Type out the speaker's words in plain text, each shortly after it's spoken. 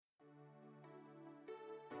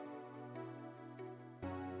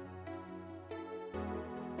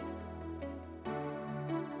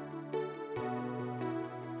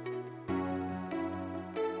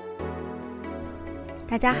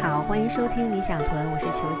大家好，欢迎收听理想屯，我是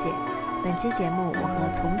球姐。本期节目，我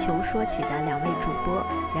和从球说起的2位主播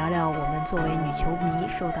聊聊我们作为女球迷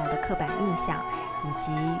受到的刻板印象，以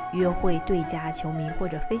及约会对家球迷或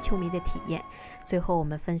者非球迷的体验。最后，我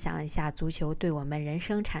们分享了一下足球对我们人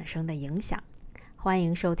生产生的影响。欢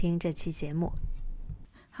迎收听这期节目。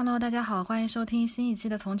Hello， 大家好，欢迎收听新一期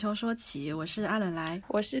的从球说起，我是阿冷来，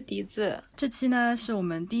我是笛子。这期呢是我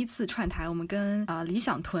们第一次串台，我们跟理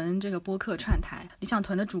想屯这个播客串台。理想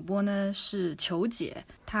屯的主播呢是球姐，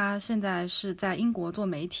她现在是在英国做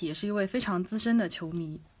媒体，也是一位非常资深的球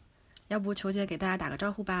迷。要不球姐给大家打个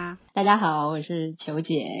招呼吧。大家好，我是球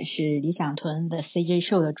姐，是理想屯的 CJ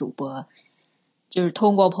秀的主播，就是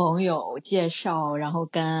通过朋友介绍，然后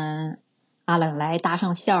跟阿冷来搭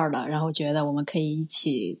上线了，然后觉得我们可以一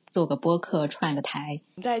起做个播客串个台。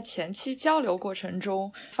在前期交流过程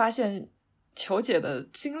中发现球姐的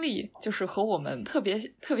经历就是和我们特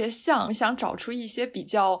别像，想找出一些比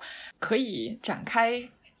较可以展开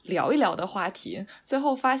聊一聊的话题，最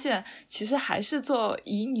后发现其实还是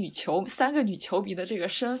以3个女球迷的这个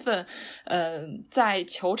身份，在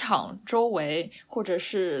球场周围或者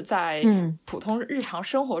是在普通日常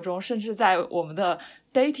生活中，甚至在我们的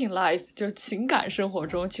dating life 就是情感生活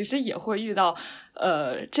中，其实也会遇到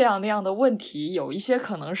这样那样的问题，有一些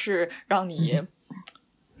可能是让你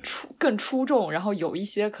更出众，然后有一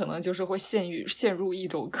些可能就是会陷入一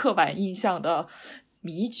种刻板印象的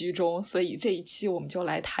迷局中，所以这一期我们就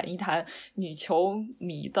来谈一谈女球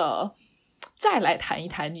迷的，再来谈一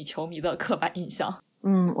谈女球迷的刻板印象。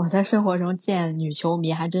我在生活中见女球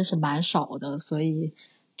迷还真是蛮少的，所以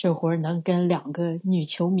这会儿能跟2个女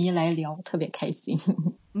球迷来聊，特别开心。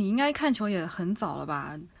你应该看球也很早了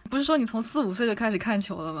吧？不是说你从4、5岁就开始看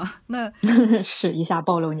球了吗？那是一下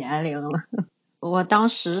暴露年龄了。我当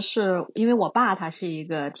时是因为我爸他是一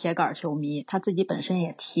个铁杆球迷，他自己本身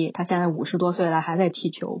也踢，他现在50多岁了还在踢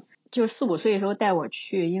球。就是4、5岁的时候带我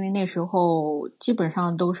去，因为那时候基本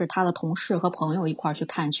上都是他的同事和朋友一块去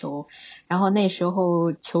看球，然后那时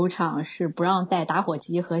候球场是不让带打火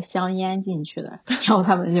机和香烟进去的，然后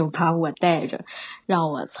他们就把我带着，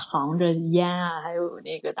让我藏着烟啊还有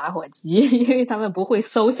那个打火机，因为他们不会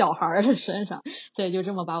搜小孩的身上，所以就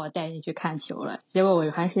这么把我带进去看球了。结果我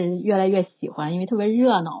还是越来越喜欢，因为特别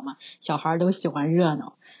热闹嘛，小孩都喜欢热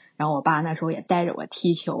闹。然后我爸那时候也带着我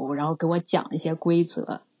踢球，然后给我讲一些规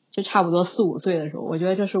则，就差不多4、5岁的时候，我觉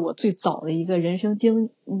得这是我最早的一个人生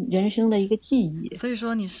的一个记忆。所以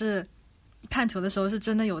说你是看球的时候是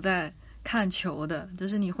真的有在看球的，就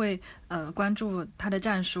是你会关注他的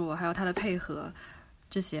战术，还有他的配合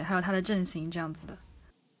这些，还有他的阵型这样子的。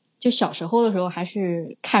就小时候的时候还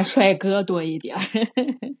是看帅哥多一点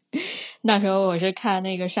那时候我是看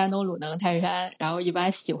那个山东鲁能泰山，然后一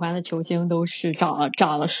般喜欢的球星都是长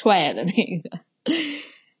得帅的那个。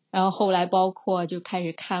然后后来包括就开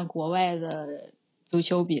始看国外的足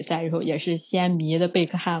球比赛的时候，也是先迷的贝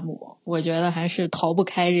克汉姆，我觉得还是逃不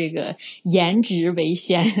开这个颜值为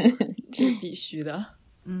先。这必须的。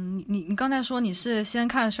你刚才说你是先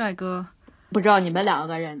看帅哥，不知道你们2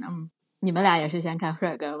个人呢？你们俩也是先看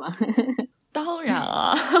帅哥吗？当然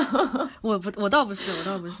啊。我倒不是，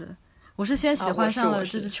我是先喜欢上了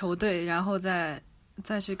这支球队，然后再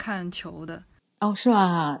去看球的。哦，是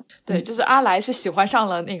吗？对，就是阿来是喜欢上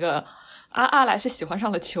了那个阿来是喜欢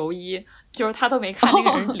上了球衣，就是他都没看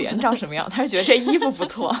那个人脸长什么样，他是觉得这衣服不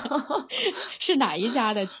错。是哪一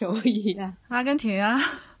家的球衣啊？阿根廷啊。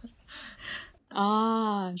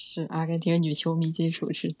是阿根廷女球迷基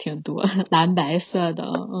础是挺多，蓝白色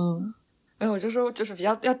的。没有，就是比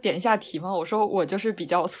较要点一下题嘛。我说我就是比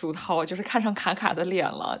较俗套，就是看上卡卡的脸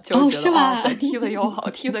了，就觉得哇塞，踢得又好，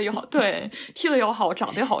对，踢得又好，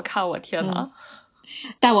长得又好看，我天哪！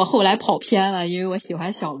但我后来跑偏了，因为我喜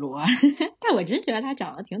欢小罗，但我真觉得他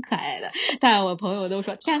长得挺可爱的。但我朋友都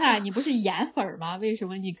说：“天哪，你不是颜粉吗？为什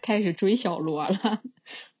么你开始追小罗了？”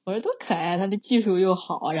我说多可爱，他的技术又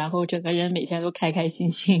好，然后整个人每天都开开心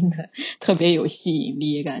心的，特别有吸引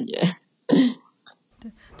力，感觉。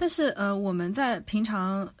对，但是我们在平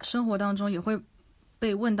常生活当中也会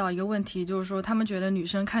被问到一个问题，就是说他们觉得女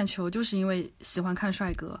生看球就是因为喜欢看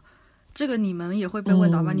帅哥，这个你们也会被问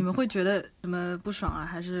到吧？你们会觉得什么不爽啊，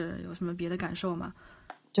还是有什么别的感受吗？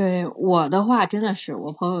对我的话，真的是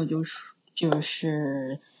我朋友就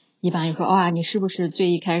是一般就说哇，你是不是最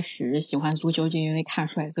一开始喜欢足球就因为看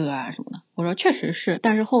帅哥啊什么的？我说确实是，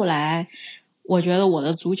但是后来我觉得我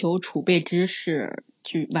的足球储备知识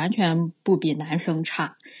就完全不比男生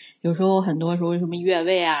差，有时候很多时候什么越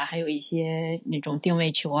位啊，还有一些那种定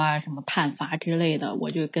位球啊，什么判罚之类的，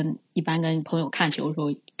我就一般跟朋友看球的时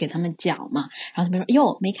候给他们讲嘛，然后他们说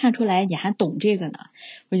哟没看出来你还懂这个呢，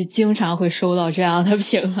我就经常会收到这样的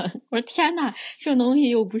评论。我说天哪，这东西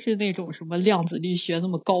又不是那种什么量子力学那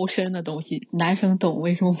么高深的东西，男生懂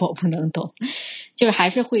为什么我不能懂？就是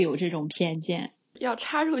还是会有这种偏见。要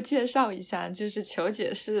插入介绍一下，就是球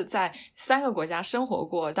姐是在3个国家生活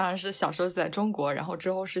过，当然是小时候是在中国，然后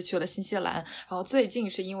之后是去了新西兰，然后最近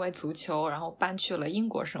是因为足球然后搬去了英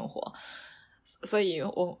国生活，所以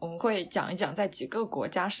我们会讲一讲在几个国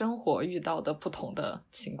家生活遇到的不同的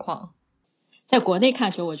情况。在国内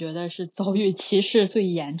看球我觉得是遭遇歧视最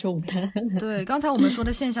严重的。对，刚才我们说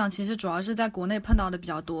的现象其实主要是在国内碰到的比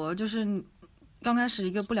较多，就是刚开始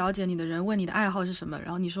一个不了解你的人问你的爱好是什么，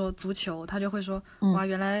然后你说足球，他就会说哇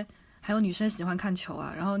原来还有女生喜欢看球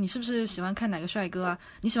啊，然后你是不是喜欢看哪个帅哥啊，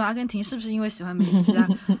你喜欢阿根廷是不是因为喜欢梅西啊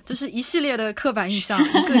就是一系列的刻板印象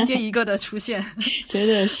一个接一个的出现真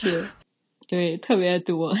的是对，特别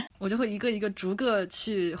多。我就会一个一个逐个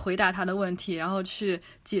去回答他的问题，然后去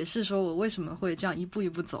解释说我为什么会这样一步一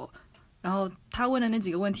步走，然后他问的那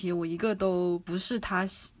几个问题我一个都不是他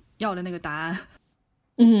要的那个答案。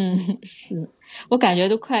是我感觉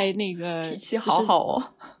都快那个脾气好好哦，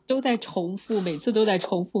都在重复，每次都在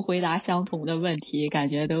重复回答相同的问题，感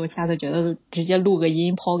觉都下次觉得直接录个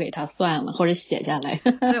音抛给他算了，或者写下来。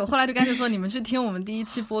对，我后来就干脆说你们去听我们第1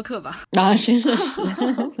期播客吧。啊，真的是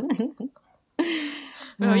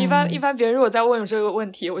没有，一般别人如果再问我这个问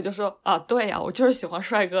题，我就说啊，对呀，我就是喜欢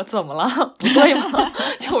帅哥，怎么了？不对吗？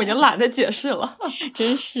就我已经懒得解释了。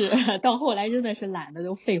真是到后来真的是懒得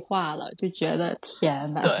都废话了，就觉得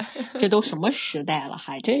天哪，对，这都什么时代了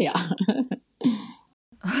还这样。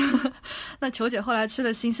那球姐后来去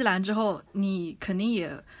了新西兰之后，你肯定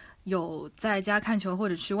也有在家看球或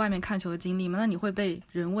者去外面看球的经历吗？那你会被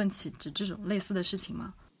人问起这种类似的事情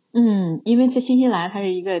吗？因为在新西兰它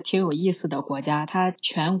是一个挺有意思的国家，它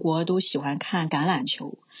全国都喜欢看橄榄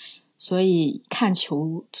球，所以看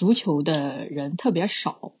足球的人特别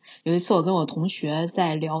少。有一次我跟我同学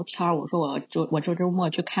在聊天，我说我这周末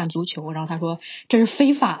去看足球，然后他说这是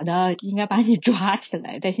非法的，应该把你抓起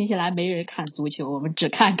来。在新西兰没人看足球，我们只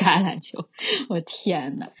看橄榄球。我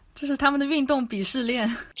天哪，这是他们的运动鄙视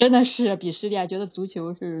链。真的是鄙视链，觉得足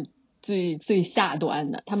球是最下端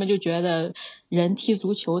的，他们就觉得人踢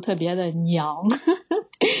足球特别的娘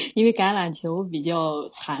因为橄榄球比较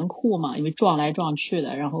残酷嘛，因为撞来撞去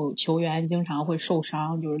的，然后球员经常会受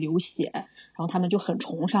伤，就是流血，然后他们就很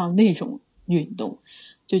崇尚那种运动，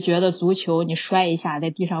就觉得足球你摔一下在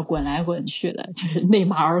地上滚来滚去的，就是内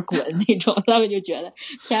马尔滚那种，他们就觉得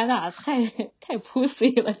天哪，太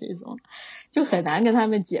pussy 了，这种就很难跟他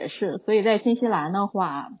们解释。所以在新西兰的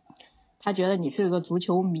话，他觉得你是个足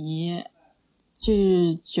球迷，就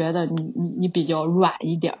觉得你比较软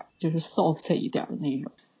一点，就是 soft 一点的那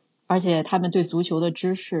种，而且他们对足球的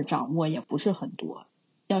知识掌握也不是很多。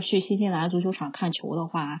要去新西兰足球场看球的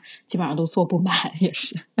话，基本上都坐不满，也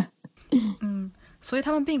是。所以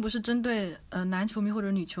他们并不是针对男球迷或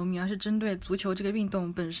者女球迷，而是针对足球这个运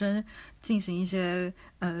动本身进行一些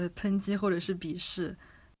抨击或者是鄙视。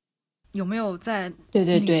有没有在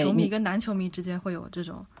女球迷跟男球迷之间会有这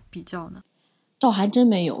种比较呢？倒还真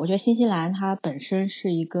没有，我觉得新西兰它本身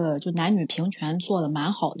是一个就男女平权做的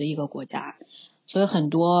蛮好的一个国家，所以很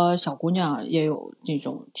多小姑娘也有那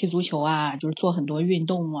种踢足球啊，就是做很多运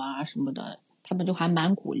动啊什么的，他们就还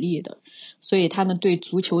蛮鼓励的，所以他们对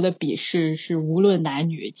足球的鄙视是无论男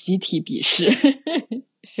女集体鄙视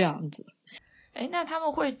这样子。那他们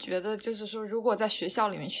会觉得就是说如果在学校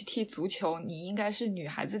里面去踢足球，你应该是女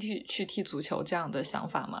孩子去踢足球这样的想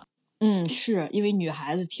法吗？是因为女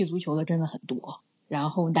孩子踢足球的真的很多，然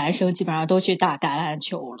后男生基本上都去打橄榄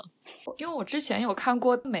球了。因为我之前有看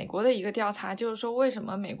过美国的一个调查，就是说为什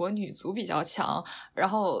么美国女足比较强，然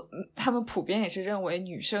后他们普遍也是认为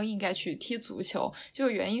女生应该去踢足球，就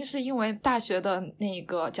原因是因为大学的那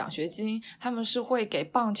个奖学金，他们是会给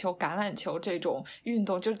棒球、橄榄球这种运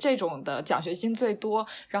动，就这种的奖学金最多，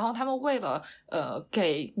然后他们为了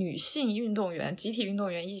给女性运动员、集体运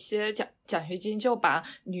动员一些奖学金，就把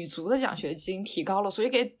女足的奖学金提高了，所以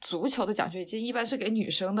给足球的奖学金一般是给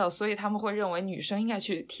女生的，所以他们会认为女生应该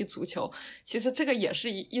去踢足球。其实这个也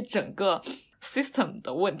是一整个 system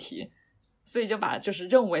的问题，所以就把就是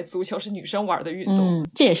认为足球是女生玩的运动。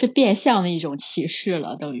这也是变相的一种歧视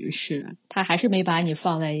了，等于是他还是没把你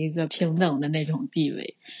放在一个平等的那种地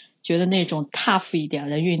位，觉得那种 tough 一点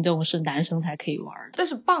的运动是男生才可以玩的。但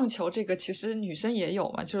是棒球这个其实女生也有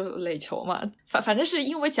嘛，就是垒球嘛，反正是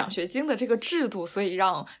因为奖学金的这个制度，所以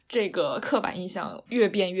让这个刻板印象越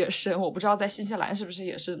变越深。我不知道在新西兰是不是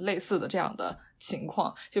也是类似的这样的情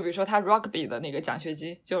况，就比如说他 rugby 的那个奖学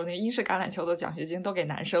金，就是那英式橄榄球的奖学金都给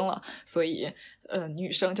男生了，所以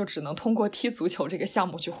女生就只能通过踢足球这个项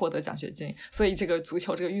目去获得奖学金，所以这个足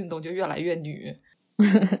球这个运动就越来越女。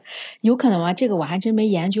有可能吗？这个我还真没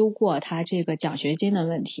研究过他这个奖学金的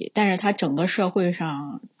问题，但是他整个社会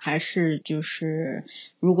上还是就是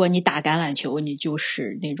如果你打橄榄球你就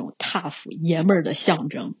是那种 tough 爷们儿的象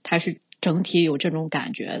征，他是整体有这种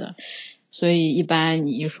感觉的。所以一般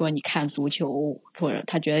你一说你看足球，或者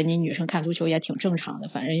他觉得你女生看足球也挺正常的，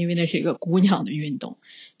反正因为那是一个姑娘的运动，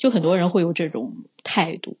就很多人会有这种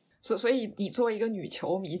态度。所以你作为一个女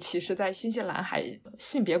球迷，其实在新西兰还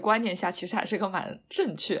性别观念下其实还是个蛮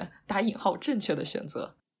正确打引号正确的选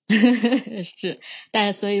择。是，但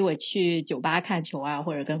是所以我去酒吧看球啊，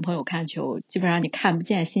或者跟朋友看球，基本上你看不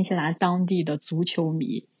见新西兰当地的足球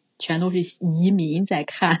迷，全都是移民在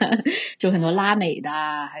看，就很多拉美的，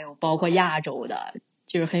还有包括亚洲的，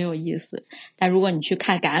就是很有意思。但如果你去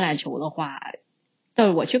看橄榄球的话，但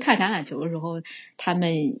是我去看橄榄球的时候，他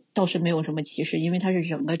们倒是没有什么歧视，因为它是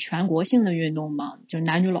整个全国性的运动嘛，就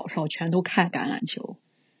男女老少全都看橄榄球，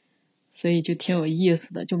所以就挺有意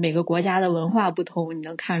思的。就每个国家的文化不同，你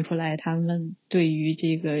能看出来他们对于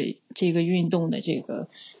这个运动的这个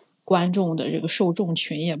观众的这个受众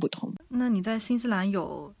群也不同。那你在新西兰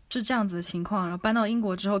是这样子的情况，然后搬到英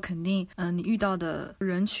国之后，肯定你遇到的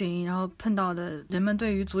人群，然后碰到的人们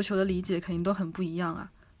对于足球的理解肯定都很不一样啊，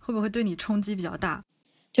会不会对你冲击比较大？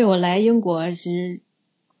对，我来英国是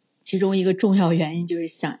其中一个重要原因就是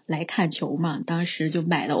想来看球嘛，当时就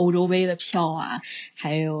买了欧洲杯的票啊，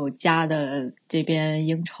还有加的这边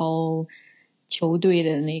英超球队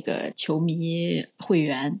的那个球迷会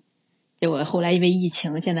员，结果后来因为疫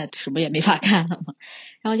情现在什么也没法看了嘛，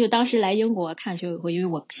然后就当时来英国看球以后，因为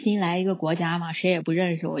我新来一个国家嘛，谁也不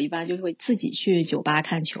认识，我一般就会自己去酒吧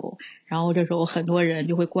看球，然后这时候很多人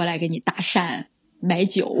就会过来给你搭讪买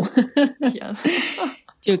酒。天哪，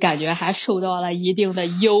就感觉还受到了一定的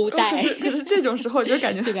优待。可是这种时候就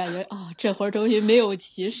感觉哦，这会儿终于没有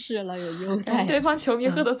歧视了，有优待。对方球迷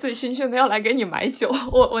喝得醉醺醺的要来给你买酒，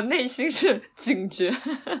我内心是警觉，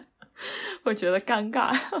我觉得尴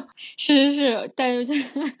尬。是，但是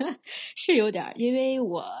是有点，因为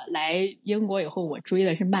我来英国以后，我追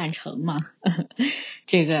的是曼城嘛。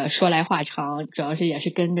这个说来话长，主要是也是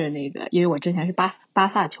跟着那个，因为我之前是巴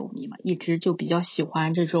萨球迷嘛，一直比较喜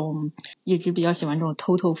欢这种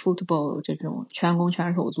total football 这种全攻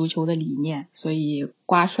全守足球的理念，所以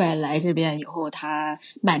瓜帅来这边以后，他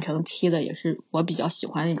曼城踢的也是我比较喜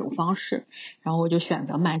欢的一种方式，然后我就选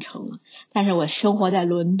择曼城了。但是我生活在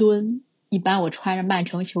伦敦，一般我穿着曼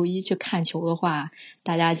城球衣去看球的话，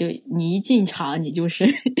大家就你一进场你就是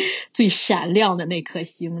最闪亮的那颗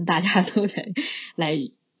星，大家都得来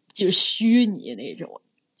就虚你那种，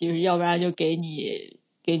就是要不然就给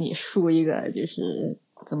你竖一个就是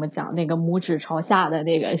怎么讲那个拇指朝下的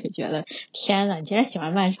那个，就觉得天哪，你竟然喜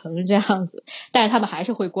欢曼城这样子，但是他们还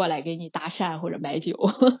是会过来给你搭讪或者买酒。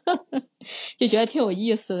就觉得挺有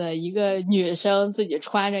意思的，一个女生自己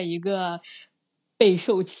穿着一个备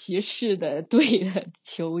受歧视的队的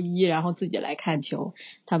球衣，然后自己来看球，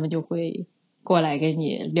他们就会过来跟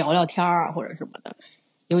你聊聊天啊或者什么的，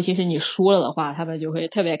尤其是你输了的话，他们就会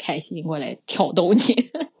特别开心过来挑逗你。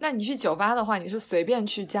那你去酒吧的话，你是随便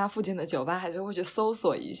去家附近的酒吧，还是会去搜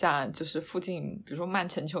索一下就是附近比如说曼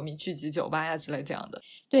城球迷聚集酒吧呀之类这样的？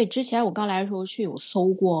对，之前我刚来的时候去有搜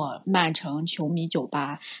过曼城球迷酒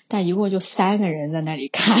吧，但一共就3个人在那里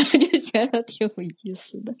看，就觉得挺有意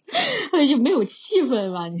思的，就没有气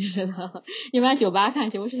氛嘛，你知道，一般酒吧看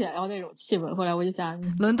球是想要那种气氛，后来我就想，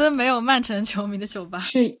伦敦没有曼城球迷的酒吧，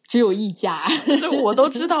是只有一家。我都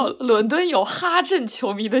知道伦敦有哈镇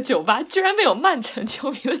球迷的酒吧，居然没有曼城球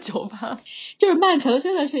迷的酒吧。就是曼城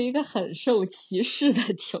真的是一个很受歧视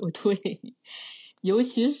的球队，尤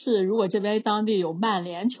其是如果这边当地有曼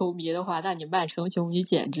联球迷的话，那你曼城球迷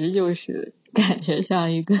简直就是感觉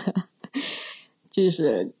像一个就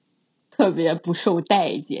是特别不受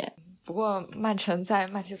待见。不过曼城在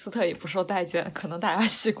曼彻斯特也不受待见，可能大家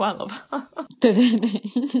习惯了吧。对，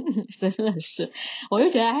真的是，我就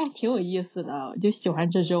觉得还挺有意思的，我就喜欢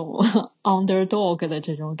这种 underdog 的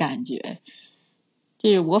这种感觉。就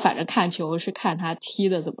是我反正看球是看他踢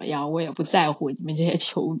的怎么样，我也不在乎你们这些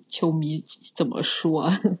球迷怎么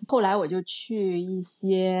说。后来我就去一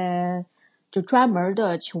些就专门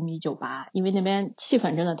的球迷酒吧，因为那边气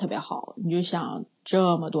氛真的特别好，你就想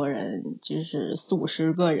这么多人，就是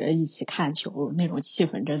40-50个人一起看球，那种气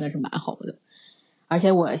氛真的是蛮好的。而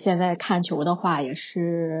且我现在看球的话也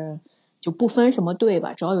是就不分什么队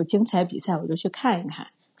吧，只要有精彩比赛我就去看一看，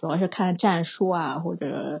主要是看战术啊，或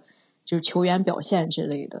者就是球员表现之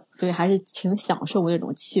类的，所以还是挺享受那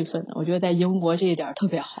种气氛的。我觉得在英国这一点特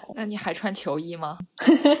别好。那你还穿球衣吗？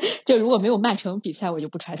就如果没有曼城比赛，我就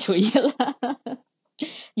不穿球衣了。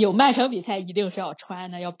有曼城比赛一定是要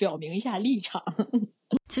穿的，要表明一下立场。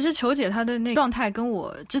其实球姐她的那状态跟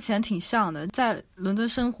我之前挺像的，在伦敦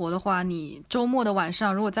生活的话，你周末的晚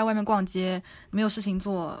上如果在外面逛街没有事情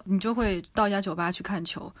做，你就会到一家酒吧去看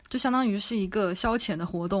球，就相当于是一个消遣的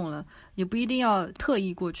活动了，也不一定要特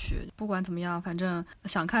意过去。不管怎么样，反正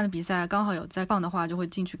想看的比赛刚好有在放的话，就会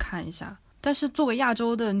进去看一下。但是作为亚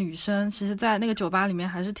洲的女生，其实在那个酒吧里面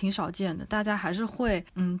还是挺少见的，大家还是会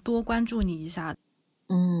多关注你一下。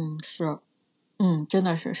是。真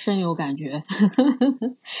的是深有感觉。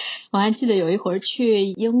我还记得有一回去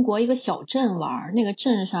英国一个小镇玩，那个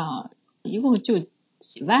镇上一共就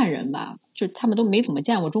几万人吧，就他们都没怎么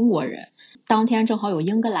见过中国人。当天正好有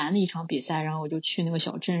英格兰的一场比赛，然后我就去那个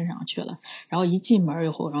小镇上去了。然后一进门以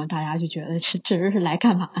后，然后大家就觉得这人是来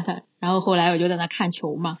干嘛的？然后后来我就在那看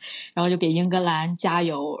球嘛，然后就给英格兰加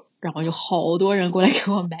油，然后就好多人过来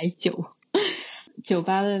给我买酒。酒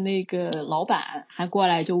吧的那个老板还过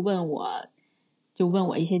来就问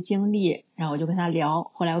我一些经历，然后我就跟他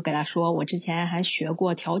聊。后来我给他说我之前还学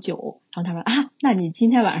过调酒，然后他说那你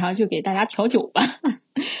今天晚上就给大家调酒吧。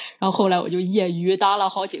然后后来我就业余当了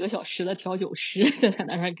好几个小时的调酒师，就在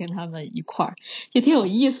那儿跟他们一块儿，就挺有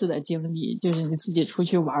意思的经历。就是你自己出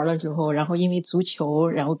去玩了之后，然后因为足球，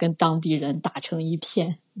然后跟当地人打成一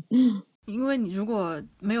片。因为你如果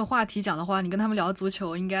没有话题讲的话，你跟他们聊足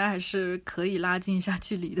球应该还是可以拉近一下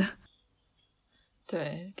距离的。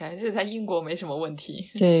对，感觉这在英国没什么问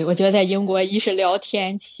题。对，我觉得在英国一是聊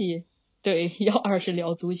天气，对，二是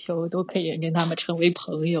聊足球，都可以跟他们成为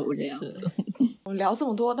朋友这样子。我们聊这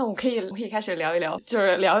么多，那我可以开始聊一聊，就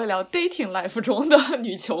是聊一聊 dating life 中的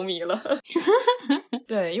女球迷了。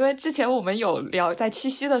对，因为之前我们有聊，在七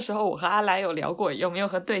夕的时候，我和阿来有聊过有没有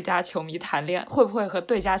和对家球迷谈恋爱，会不会和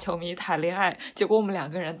对家球迷谈恋爱，结果我们两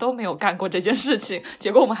个人都没有干过这件事情，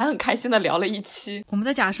结果我们还很开心的聊了一期。我们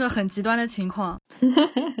在假设很极端的情况。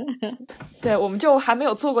对，我们就还没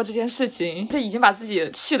有做过这件事情，就已经把自己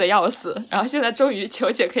气得要死，然后现在终于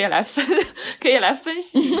球姐可以来分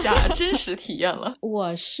析一下真实体验了。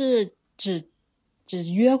我是只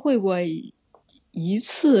约会过一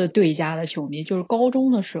次对家的球迷，就是高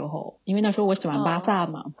中的时候，因为那时候我喜欢巴萨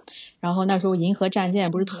嘛，然后那时候银河战舰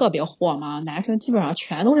不是特别火嘛，男生基本上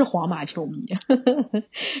全都是皇马球迷。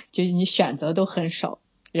就你选择都很少，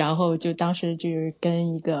然后就当时就是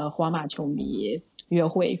跟一个皇马球迷约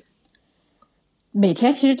会，每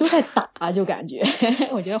天其实都在打，就感觉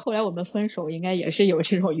我觉得后来我们分手应该也是有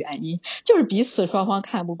这种原因，就是彼此双方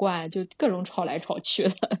看不惯，就各种吵来吵去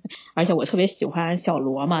的。而且我特别喜欢小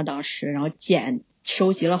罗嘛，当时然后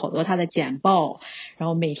收集了好多他的简报，然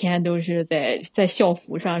后每天都是在校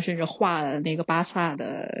服上甚至画了那个巴萨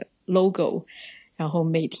的 logo，然后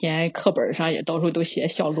每天课本上也到处都写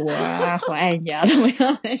小罗啊，好爱你啊，怎么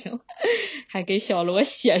样那种，还给小罗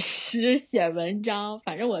写诗写文章。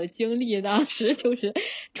反正我的经历当时就是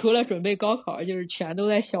除了准备高考，就是全都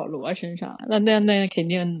在小罗身上。那肯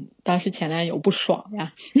定当时前男友不爽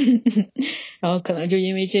呀。然后可能就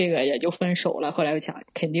因为这个也就分手了。后来我想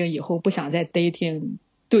肯定以后不想再 dating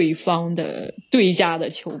对方的对家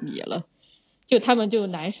的球迷了。就他们就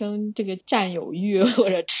男生这个占有欲或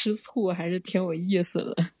者吃醋还是挺有意思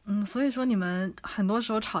的。所以说你们很多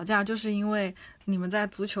时候吵架就是因为你们在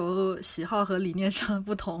足球喜好和理念上的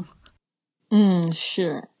不同。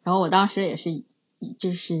是。然后我当时也是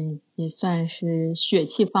就是也算是血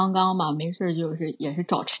气方刚嘛，没事就是也是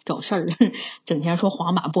找事儿，整天说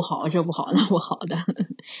皇马不好，这不好那不好的。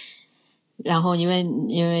然后因为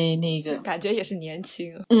那个感觉也是年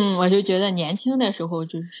轻。我就觉得年轻的时候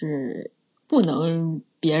就是不能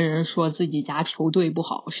别人说自己家球队不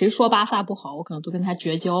好，谁说巴萨不好我可能都跟他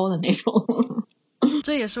绝交的那种。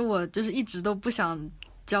这也是我就是一直都不想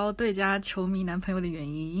交对家球迷男朋友的原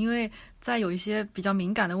因，因为在有一些比较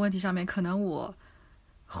敏感的问题上面，可能我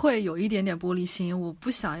会有一点点玻璃心，我不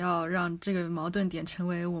想要让这个矛盾点成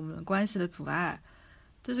为我们关系的阻碍。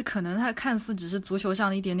就是可能它看似只是足球上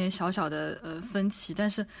的一点点小小的分歧，但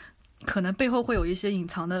是可能背后会有一些隐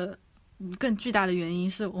藏的更巨大的原因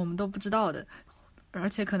是我们都不知道的，而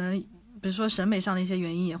且可能比如说审美上的一些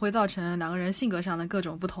原因也会造成两个人性格上的各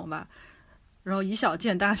种不同吧，然后以小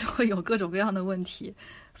见大就会有各种各样的问题。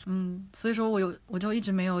所以说我就一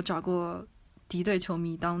直没有找过敌对球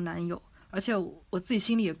迷当男友，而且我自己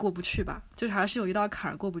心里也过不去吧，就是还是有一道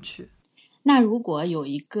坎儿过不去。那如果有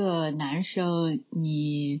一个男生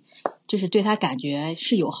你就是对他感觉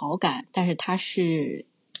是有好感，但是他是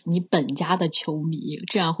你本家的球迷，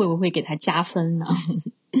这样会不会给他加分呢？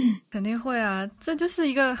肯定会啊，这就是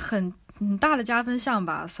一个很大的加分项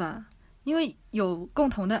吧算。因为有共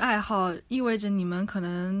同的爱好，意味着你们可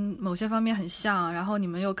能某些方面很像，然后你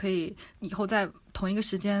们又可以以后在同一个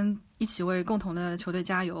时间一起为共同的球队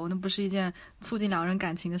加油，那不是一件促进两人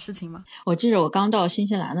感情的事情吗？我记得我刚到新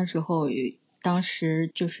西兰的时候，当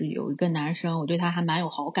时就是有一个男生，我对他还蛮有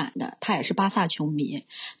好感的，他也是巴萨球迷，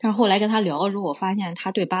但是后来跟他聊的时候，我发现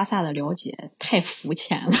他对巴萨的了解太肤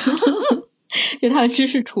浅了。就他的知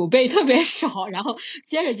识储备特别少，然后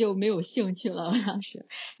接着就没有兴趣了。当时，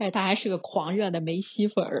而且他还是个狂热的梅西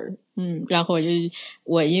粉儿，然后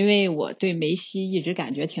我因为我对梅西一直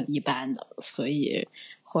感觉挺一般的，所以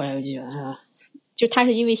后来我就觉得，就他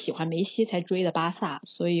是因为喜欢梅西才追的巴萨，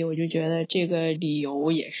所以我就觉得这个理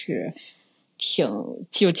由也是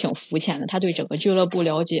挺肤浅的。他对整个俱乐部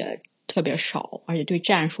了解特别少，而且对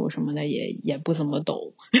战术什么的也不怎么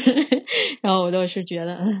懂。然后我倒是觉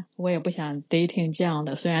得我也不想 dating 这样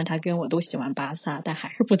的，虽然他跟我都喜欢巴萨，但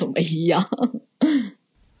还是不怎么一样。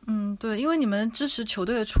对，因为你们支持球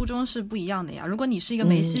队的初衷是不一样的呀。如果你是一个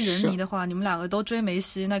梅西人迷的话，你们两个都追梅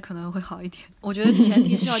西，那可能会好一点。我觉得前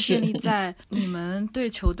提是要建立在你们对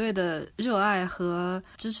球队的热爱和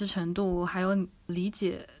支持程度还有理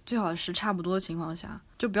解最好是差不多的情况下，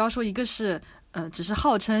就不要说一个是只是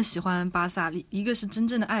号称喜欢巴萨，一个是真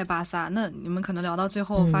正的爱巴萨，那你们可能聊到最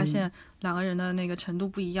后发现两个人的那个程度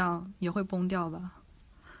不一样，也会崩掉吧。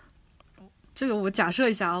这个我假设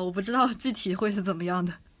一下啊，我不知道具体会是怎么样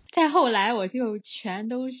的。再后来我就全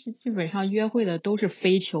都是基本上约会的都是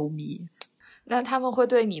非球迷。那他们会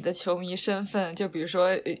对你的球迷身份，就比如说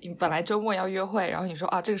你本来周末要约会，然后你说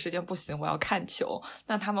这个时间不行，我要看球，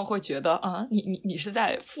那他们会觉得你是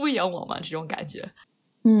在敷衍我吗？这种感觉。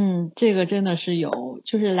这个真的是有，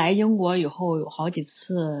就是来英国以后有好几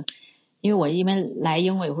次，因为来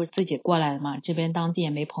英国以后自己过来的嘛，这边当地也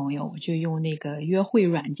没朋友，我就用那个约会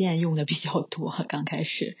软件用的比较多。刚开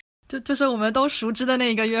始就是我们都熟知的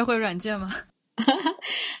那个约会软件吗？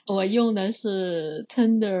我用的是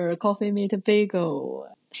Tinder、Coffee Meet Bagel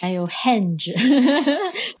还有 Hinge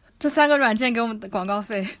这3个软件给我们的广告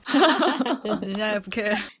费人家也不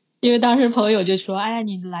care。因为当时朋友就说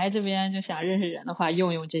你来这边就想认识人的话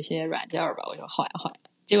用这些软件吧，我说好呀。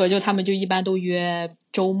结果他们就一般都约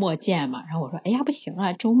周末见嘛，然后我说不行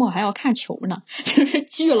啊，周末还要看球呢，就是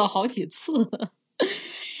聚了好几次。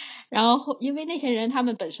然后因为那些人他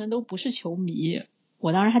们本身都不是球迷，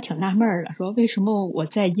我当时还挺纳闷的，说为什么我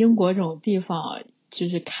在英国这种地方就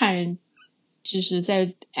是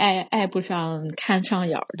在app上看上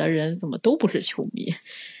眼的人怎么都不是球迷。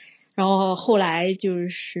然后后来就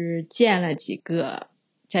是见了几个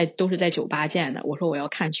都是在酒吧见的，我说我要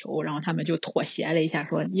看球，然后他们就妥协了一下，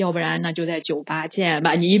说要不然那就在酒吧见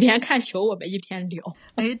吧，你一边看球我们一边聊。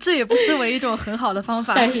这也不失为一种很好的方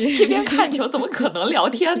法。但是一边看球怎么可能聊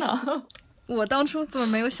天呢？我当初怎么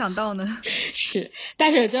没有想到呢？是，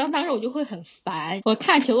但是当时我就会很烦。我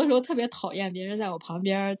看球的时候特别讨厌别人在我旁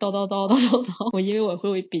边叨，我因为我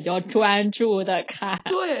会比较专注的看。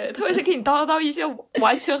对，特别是给你叨一些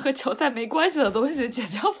完全和球赛没关系的东西，简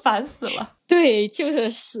直要烦死了。对，就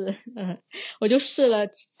是我就试了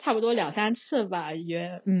差不多2-3次吧，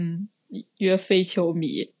约非球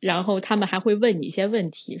迷，然后他们还会问你一些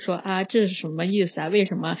问题，说这是什么意思啊？为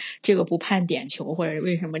什么这个不判点球，或者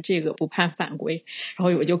为什么这个不判犯规？然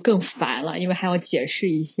后我就更烦了，因为还要解释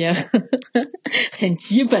一些很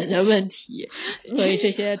基本的问题，所以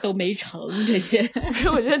这些都没成。这些不是，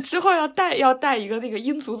我觉得之后要带一个那个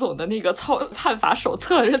英足总的那个判罚手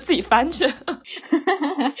册，让自己翻去。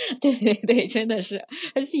对，真的是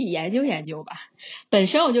自己研究研究吧。本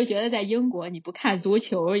身我就觉得在英国你不看足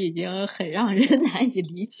球已经很让人难以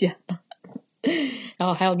理解了，然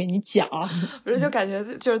后还要给你讲。不是，就感觉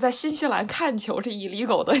就是在新西兰看球是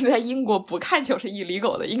illegal的，在英国不看球是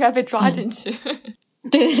illegal的，应该被抓进去。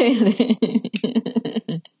对，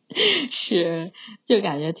是，就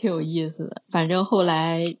感觉挺有意思的。反正后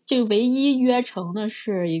来就唯一约成的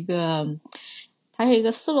是他是一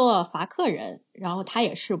个斯洛伐克人，然后他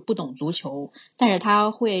也是不懂足球，但是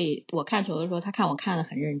我看球的时候，他看我看得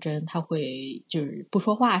很认真，他会就是不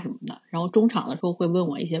说话什么的，然后中场的时候会问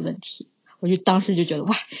我一些问题，我当时就觉得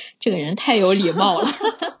哇，这个人太有礼貌了。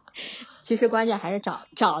其实关键还是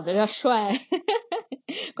长得帅，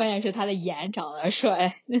关键是他的颜长得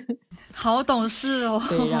帅。好懂事哦。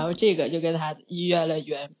对，然后这个就跟他约了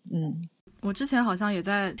约。我之前好像也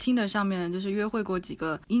在 Tinder 上面就是约会过几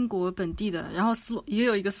个英国本地的，然后也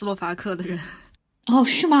有一个斯洛伐克的人。哦，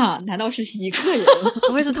是吗？难道是一个人？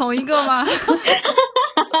不会是同一个吗？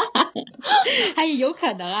还有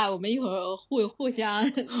可能啊，我们一会儿互相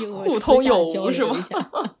互通有无是吗？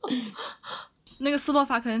那个斯洛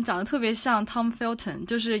伐克人长得特别像 Tom Felton，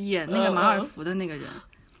 就是演那个马尔福的那个人。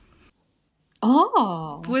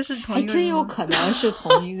哦，不会是同还一个人吗？真有可能是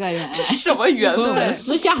同一个人。这什么缘我分？们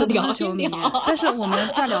私下他不聊是球迷一聊，但是我们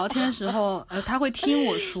在聊天的时候，他会听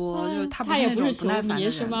我说，就是他他也不是是那种不耐烦的球迷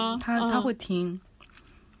人，是吗？他会听。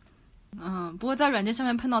不过在软件上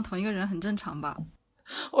面碰到同一个人很正常吧？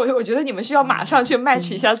我觉得你们需要马上去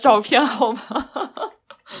match 一下照片，好吗？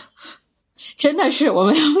真的是，我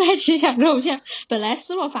们要match一下照片。本来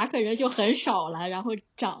斯洛伐克人就很少了，然后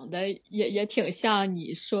长得也挺像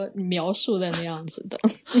你描述的那样子的。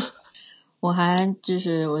我还就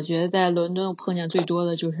是我觉得在伦敦碰见最多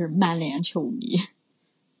的就是曼联球迷，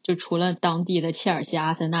就除了当地的切尔西、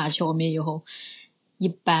阿森纳球迷以后，一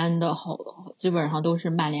般的基本上都是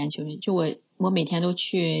曼联球迷。就我每天都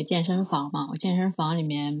去健身房嘛，我健身房里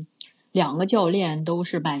面2个教练都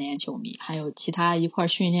是曼联球迷，还有其他一块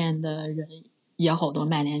训练的人也好多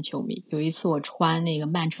曼联球迷。有一次我穿那个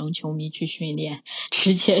曼城球迷去训练，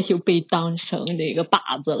直接就被当成那个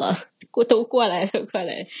靶子了，都过来，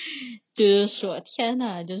就是说天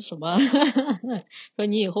哪，这是什么？说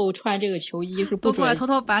你以后穿这个球衣是不准，都过来偷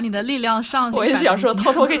偷把你的力量上。我也是想说，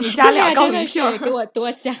偷偷给你加2杠一片，给我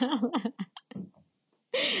多加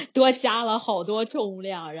了好多重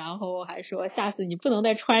量，然后还说下次你不能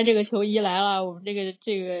再穿这个球衣来了，我们这个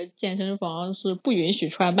健身房是不允许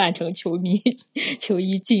穿曼城球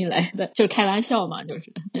衣进来的，就开玩笑嘛，就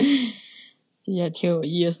是也挺有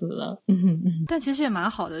意思的。但其实也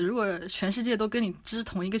蛮好的，如果全世界都跟你支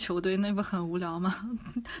同一个球队，那不很无聊吗？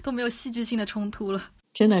都没有戏剧性的冲突了。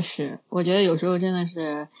真的是，我觉得有时候真的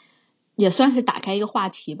是也算是打开一个话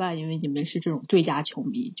题吧，因为你们是这种对家球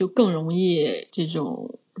迷，就更容易这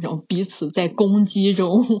种彼此在攻击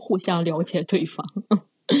中互相了解对方。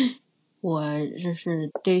我就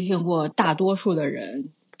是dating过大多数的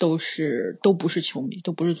人都不是球迷，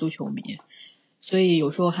都不是足球迷，所以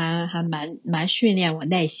有时候还蛮训练我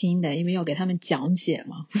耐心的，因为要给他们讲解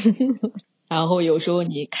嘛。然后有时候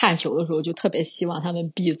你看球的时候就特别希望他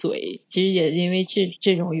们闭嘴，其实也因为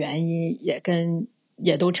这种原因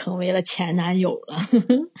也都成为了前男友了。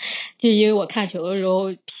就因为我看球的时候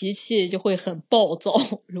脾气就会很暴躁，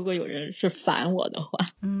如果有人是烦我的话。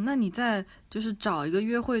那你在就是找一个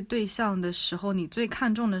约会对象的时候，你最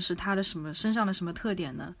看重的是他的身上的什么特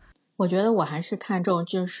点呢？我觉得我还是看重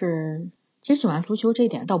就是其实喜欢足球这一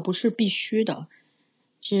点倒不是必须的，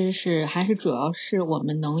就是还是主要是我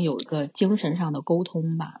们能有一个精神上的沟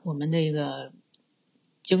通吧，我们那个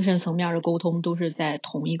精神层面的沟通都是在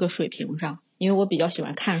同一个水平上。因为我比较喜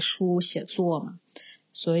欢看书写作嘛，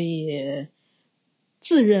所以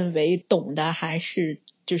自认为懂的还是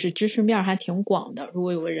就是知识面还挺广的，如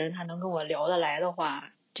果有个人他能跟我聊得来的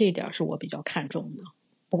话，这一点是我比较看重的。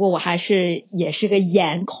不过我也是个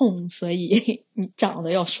颜控，所以你长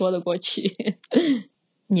得要说得过去。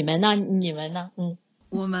你们呢？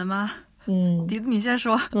我们吗？笛子你先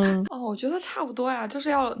说。我觉得差不多呀，就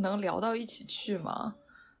是要能聊到一起去嘛。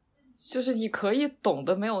就是你可以懂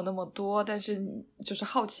得没有那么多，但是就是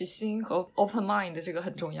好奇心和 open mind 这个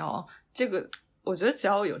很重要。这个我觉得只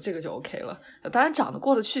要有这个就 OK 了，当然长得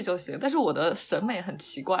过得去就行。但是我的审美很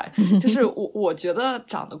奇怪，就是我觉得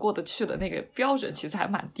长得过得去的那个标准其实还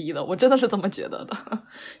蛮低的，我真的是这么觉得的。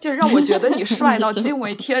就是让我觉得你帅到惊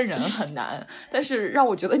为天人很难，但是让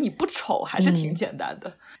我觉得你不丑还是挺简单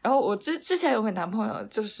的。然后我之前有个男朋友，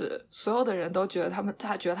就是所有的人都觉得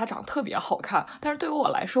他觉得他长得特别好看，但是对于我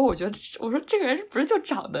来说，我说这个人不是就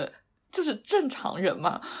长得就是正常人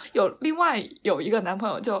嘛。另外有一个男朋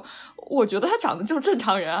友，就我觉得他长得就是正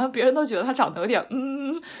常人啊，别人都觉得他长得有点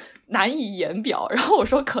难以言表。然后我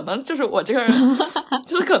说可能就是我这个人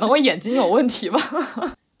就是可能我眼睛有问题吧。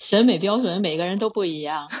审美标准每个人都不一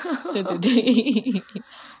样。对对对。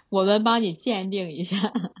我们帮你鉴定一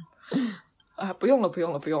下。不用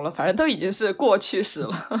了，反正都已经是过去式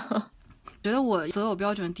了。觉得我择偶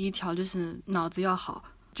标准第一条就是脑子要好，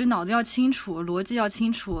就脑子要清楚，逻辑要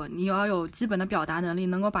清楚，你要有基本的表达能力，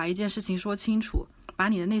能够把一件事情说清楚，把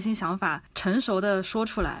你的内心想法成熟的说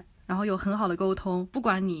出来，然后有很好的沟通，不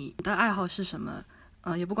管你的爱好是什么，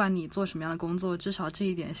也不管你做什么样的工作，至少这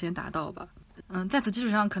一点先达到吧。在此基础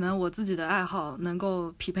上，可能我自己的爱好能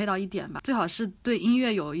够匹配到一点吧，最好是对音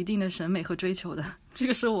乐有一定的审美和追求的，这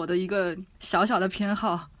个是我的一个小小的偏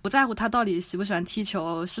好。不在乎他到底喜不喜欢踢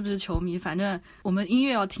球，是不是球迷，反正我们音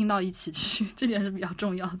乐要听到一起去，这点是比较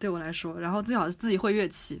重要对我来说。然后最好是自己会乐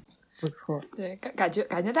器。不错。对，感觉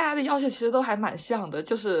大家的要求其实都还蛮像的，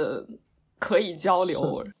就是可以交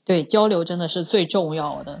流。对，交流真的是最重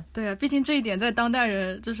要的。对啊，毕竟这一点在当代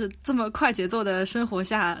人就是这么快节奏的生活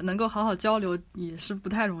下，能够好好交流也是不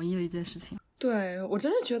太容易的一件事情。对，我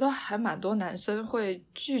真的觉得还蛮多男生会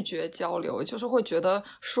拒绝交流，就是会觉得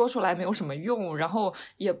说出来没有什么用，然后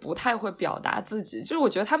也不太会表达自己。就是我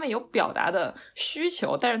觉得他们有表达的需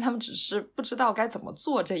求，但是他们只是不知道该怎么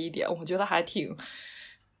做这一点，我觉得还挺，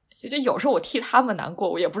就有时候我替他们难过，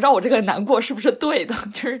我也不知道我这个难过是不是对的，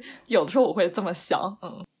就是有的时候我会这么想。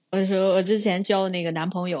我说我之前交那个男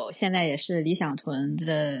朋友，现在也是理想屯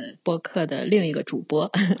的播客的另一个主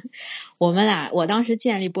播。我当时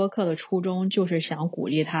建立播客的初衷就是想鼓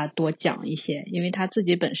励他多讲一些，因为他自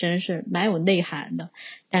己本身是蛮有内涵的，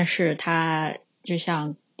但是他就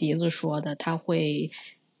像笛子说的，他会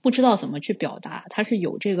不知道怎么去表达，他是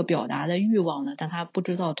有这个表达的欲望的，但他不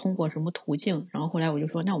知道通过什么途径。然后后来我就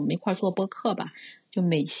说，那我们一块做播客吧，就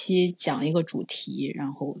每期讲一个主题，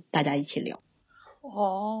然后大家一起聊。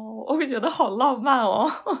哦，我会觉得好浪漫哦。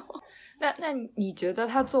那你觉得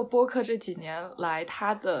他做播客这几年来，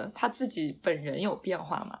他自己本人有变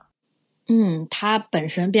化吗？他本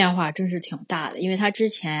身变化真是挺大的，因为他之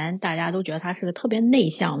前大家都觉得他是个特别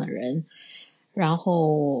内向的人，然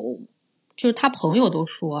后就是他朋友都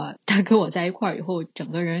说他跟我在一块儿以后，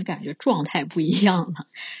整个人感觉状态不一样了，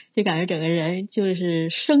就感觉整个人就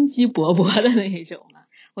是生机勃勃的那一种了。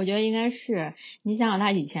我觉得应该是，你想想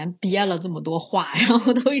他以前憋了这么多话，然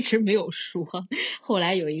后都一直没有说，后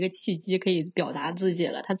来有一个契机可以表达自己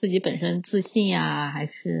了，他自己本身自信呀，还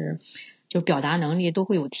是就表达能力都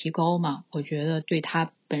会有提高嘛，我觉得对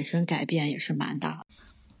他本身改变也是蛮大的。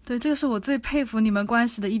对，这个是我最佩服你们关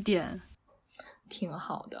系的一点。挺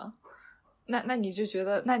好的。那你就觉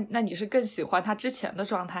得，那你是更喜欢他之前的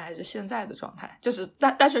状态还是现在的状态？就是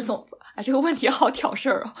单纯从这个问题好挑事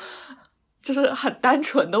儿哦。就是很单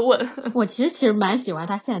纯的问。我其实蛮喜欢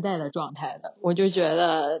他现在的状态的，我就觉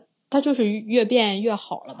得他就是越变越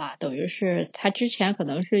好了吧，等于是他之前可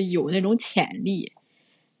能是有那种潜力，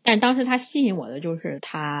但当时他吸引我的就是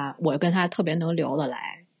我跟他特别能聊得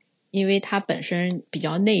来，因为他本身比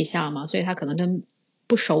较内向嘛，所以他可能跟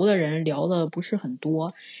不熟的人聊的不是很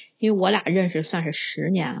多，因为我俩认识算是10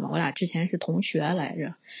年了嘛，我俩之前是同学来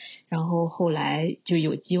着，然后后来就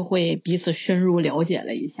有机会彼此深入了解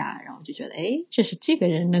了一下，然后就觉得这个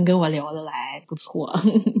人能跟我聊得来，不错。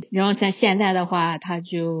然后在现在的话，他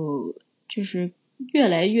就是越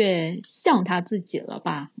来越像他自己了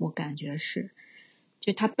吧，我感觉是，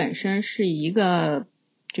就他本身是一个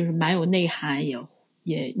就是蛮有内涵，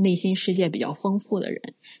也内心世界比较丰富的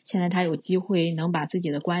人，现在他有机会能把自己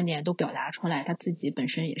的观点都表达出来，他自己本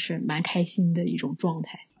身也是蛮开心的一种状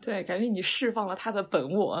态。对，感觉你释放了他的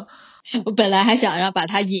本我。我本来还想把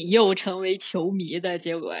他引诱成为球迷的，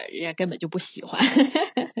结果人家根本就不喜欢。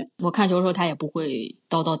我看球的时候他也不会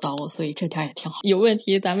叨，所以这点也挺好。有问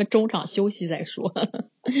题咱们中场休息再说。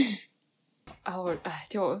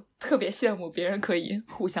就特别羡慕别人可以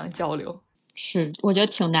互相交流。是，我觉得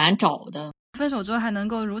挺难找的。分手之后还能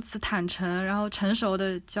够如此坦诚然后成熟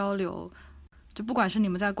的交流，就不管是你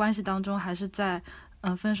们在关系当中还是在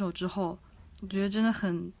分手之后，我觉得真的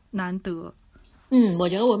很难得。我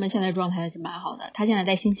觉得我们现在状态是蛮好的。他现在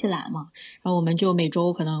在新西兰嘛，然后我们就每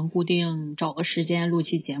周可能固定找个时间录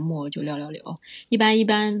期节目，就聊。一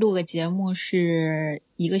般录个节目是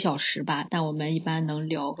1个小时吧，但我们一般能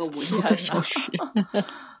聊个5-6个小时。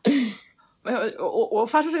没有，我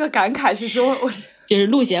发出这个感慨是说，就是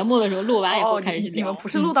录节目的时候，录完以后开始聊。你们不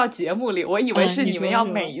是录到节目里，我以为是你们要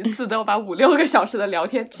每一次都要把5-6个小时的聊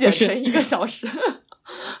天剪成1个小时。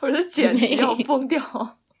我是剪辑要疯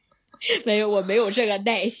掉。没有，我没有这个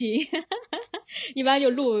耐心。一般就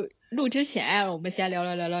录之前我们先聊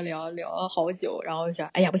好久，然后说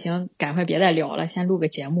哎呀不行，赶快别再聊了，先录个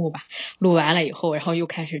节目吧。录完了以后，然后又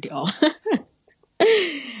开始聊。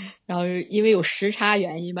然后因为有时差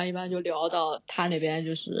原因吧，一般就聊到他那边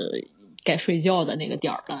就是该睡觉的那个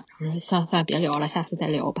点儿了。算别聊了，下次再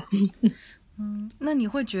聊吧。那你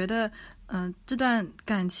会觉得这段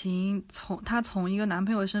感情从一个男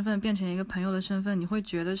朋友的身份变成一个朋友的身份，你会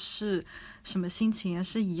觉得是什么心情？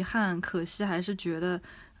是遗憾、可惜，还是觉得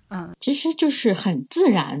其实就是很自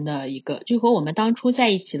然的一个，就和我们当初在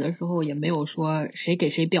一起的时候也没有说谁给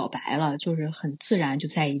谁表白了，就是很自然就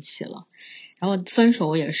在一起了。然后分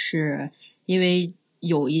手也是因为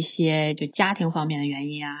有一些就家庭方面的原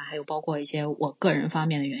因啊，还有包括一些我个人方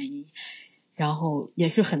面的原因，然后也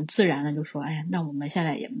是很自然的就说哎呀，那我们现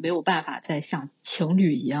在也没有办法再像情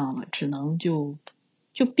侣一样了，只能就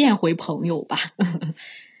变回朋友吧。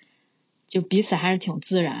就彼此还是挺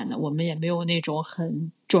自然的，我们也没有那种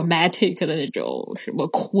很 dramatic 的那种什么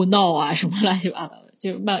哭闹啊什么乱七八糟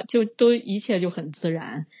的，就都一切就很自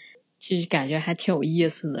然。其实感觉还挺有意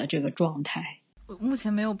思的这个状态。我目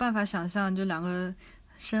前没有办法想象就两个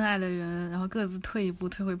深爱的人然后各自退一步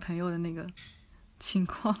退回朋友的那个情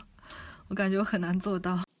况。我感觉我很难做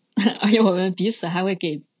到。而且我们彼此还会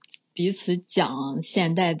给彼此讲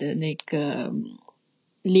现在的那个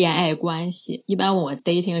恋爱关系，一般我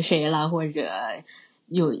dating 谁了，或者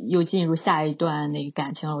又进入下一段那个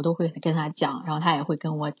感情了，我都会跟他讲，然后他也会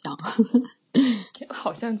跟我讲。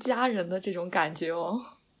好像家人的这种感觉哦。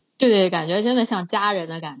对对，感觉真的像家人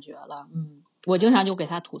的感觉了。我经常就给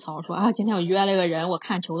他吐槽说啊，今天我约了个人，我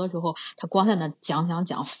看球的时候他光在那讲，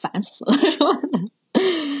烦死了什么的。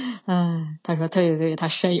他说对，他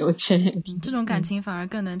深有体。这种感情反而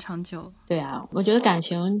更能长久。对啊，我觉得感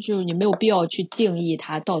情就是你没有必要去定义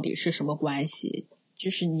它到底是什么关系，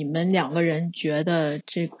就是你们两个人觉得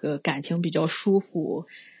这个感情比较舒服，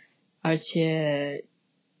而且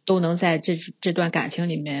都能在这段感情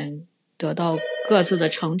里面得到各自的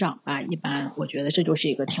成长吧，一般我觉得这就是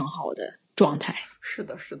一个挺好的状态。是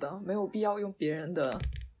的，没有必要用别人的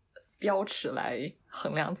标尺来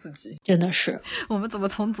衡量自己。真的是。我们怎么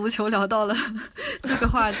从足球聊到了这个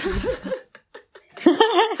话题？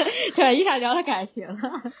对，一下聊到感情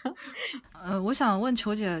了。我想问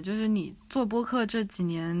球姐，就是你做播客这几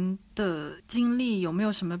年的经历，有没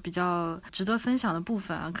有什么比较值得分享的部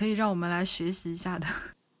分啊？可以让我们来学习一下的。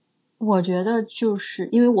我觉得就是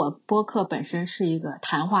因为我播客本身是一个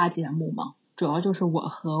谈话节目嘛，主要就是我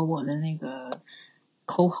和我的那个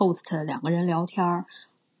co-host 两个人聊天，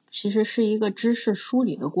其实是一个知识梳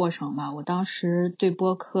理的过程吧。我当时对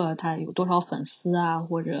播客它有多少粉丝啊，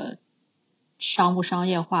或者商不商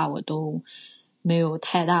业化，我都没有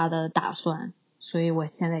太大的打算，所以我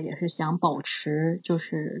现在也是想保持，就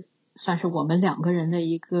是算是我们两个人的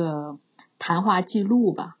一个谈话记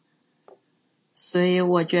录吧。所以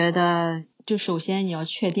我觉得就首先你要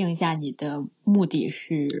确定一下你的目的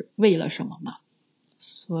是为了什么嘛。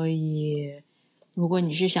所以如果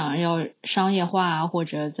你是想要商业化或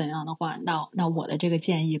者怎样的话，那我的这个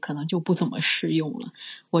建议可能就不怎么适用了。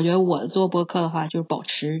我觉得我做播客的话就是保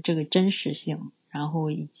持这个真实性，然后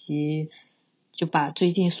以及就把最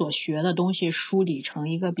近所学的东西梳理成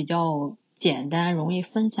一个比较简单容易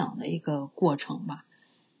分享的一个过程吧。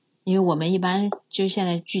因为我们一般就现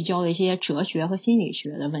在聚焦的一些哲学和心理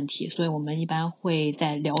学的问题，所以我们一般会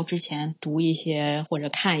在聊之前读一些或者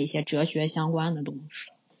看一些哲学相关的东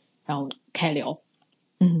西，然后开聊。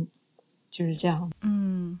就是这样。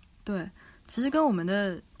对，其实跟我们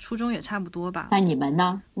的初衷也差不多吧。那你们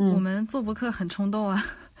呢？我们做播客很冲动啊。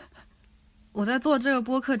我在做这个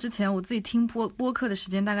播客之前，我自己听播客的时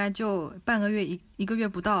间大概就半个月一个月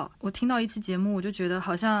不到。我听到一期节目，我就觉得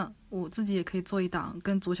好像我自己也可以做一档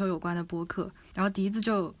跟足球有关的播客，然后笛子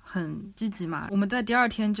就很积极嘛。我们在第二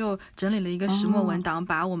天就整理了一个石墨文档，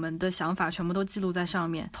把我们的想法全部都记录在上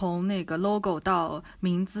面，从那个 logo 到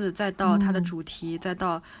名字，再到它的主题，再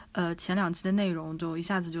到前2期的内容，就一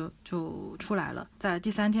下子就出来了。在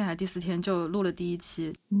第3天还是第4天就录了第1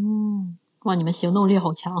期。哇，你们行动力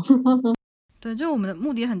好强。对，就我们的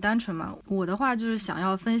目的很单纯嘛。我的话就是想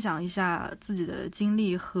要分享一下自己的经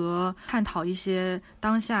历和探讨一些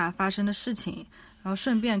当下发生的事情，然后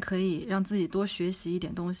顺便可以让自己多学习一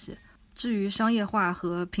点东西。至于商业化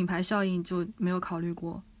和品牌效应就没有考虑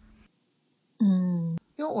过。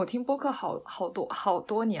因为我听播客好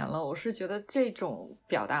多年了，我是觉得这种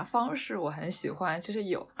表达方式我很喜欢，就是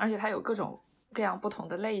而且它有各种各样不同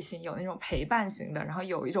的类型，有那种陪伴型的，然后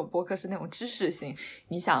有一种播客是那种知识型，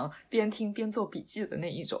你想边听边做笔记的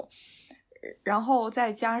那一种。然后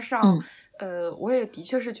再加上我也的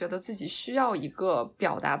确是觉得自己需要一个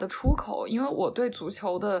表达的出口，因为我对足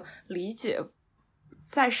球的理解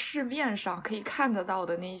在市面上可以看得到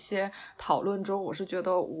的那些讨论中，我是觉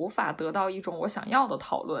得无法得到一种我想要的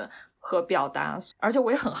讨论和表达，而且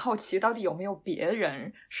我也很好奇到底有没有别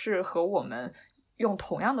人是和我们用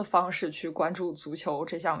同样的方式去关注足球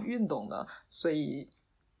这项运动的。所以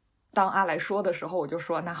当阿来说的时候，我就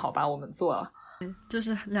说那好吧，我们做了。就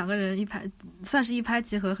是两个人算是一拍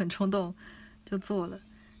即合，很冲动就做了。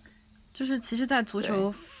就是其实在足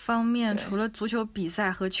球方面，除了足球比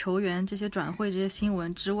赛和球员这些转会这些新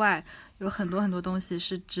闻之外，有很多很多东西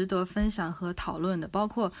是值得分享和讨论的，包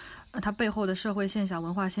括它背后的社会现象、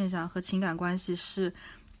文化现象和情感关系是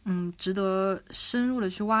值得深入的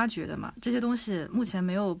去挖掘的嘛。这些东西目前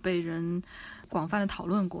没有被人广泛的讨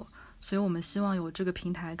论过，所以我们希望有这个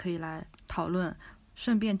平台可以来讨论，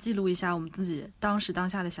顺便记录一下我们自己当时当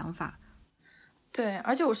下的想法。对，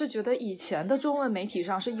而且我是觉得以前的中文媒体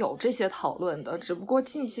上是有这些讨论的，只不过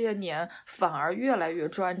近些年反而越来越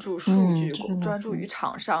专注数据，专注于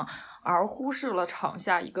场上，而忽视了场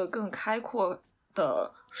下一个更开阔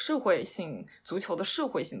的社会性足球的社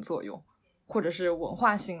会性作用，或者是文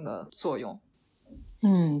化性的作用。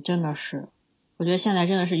真的是，我觉得现在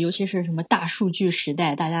真的是，尤其是什么大数据时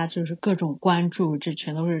代，大家就是各种关注，这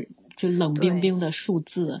全都是就冷冰冰的数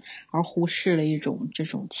字，而忽视了一种这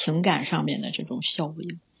种情感上面的这种效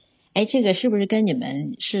应。哎，这个是不是跟你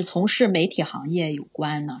们是从事媒体行业有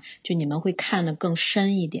关呢？就你们会看得更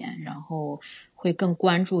深一点，然后会更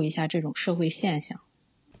关注一下这种社会现象。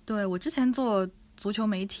对，我之前做足球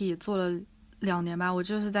媒体做了2年吧，我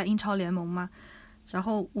就是在英超联盟嘛，然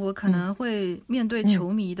后我可能会面对球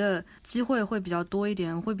迷的机会会比较多一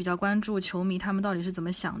点，会比较关注球迷他们到底是怎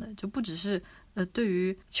么想的，就不只是对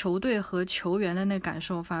于球队和球员的那感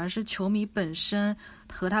受，反而是球迷本身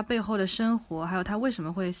和他背后的生活，还有他为什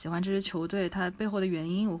么会喜欢这支球队，他背后的原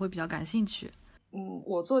因，我会比较感兴趣。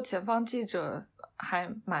我做前方记者还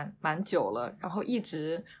蛮久了，然后一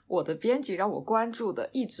直我的编辑让我关注的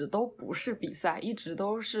一直都不是比赛，一直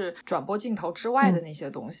都是转播镜头之外的那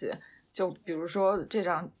些东西，就比如说这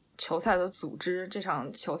场球赛的组织，这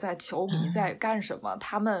场球赛球迷在干什么，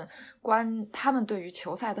他们对于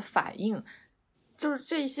球赛的反应，就是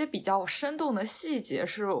这些比较生动的细节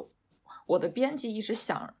是我的编辑一直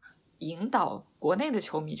想引导国内的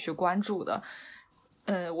球迷去关注的。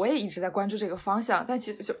我也一直在关注这个方向，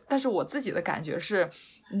但是我自己的感觉是，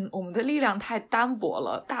我们的力量太单薄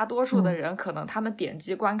了。大多数的人可能他们点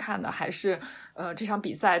击观看的还是这场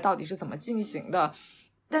比赛到底是怎么进行的。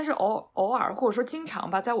但是偶尔或者说经常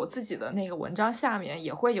吧，在我自己的那个文章下面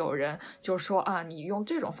也会有人就说啊，你用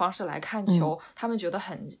这种方式来看球，他们觉得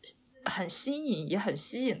很新颖，也很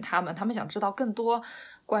吸引他们想知道更多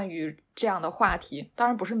关于这样的话题。当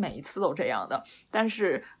然不是每一次都这样的，但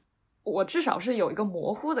是我至少是有一个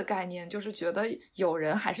模糊的概念，就是觉得有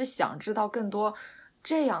人还是想知道更多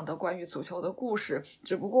这样的关于足球的故事，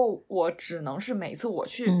只不过我只能是每次我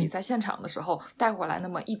去比赛现场的时候带回来那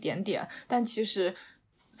么一点点，但其实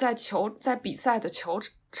在比赛的球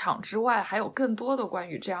场之外还有更多的关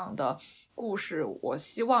于这样的故事。我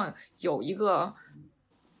希望有一个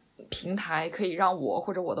平台可以让我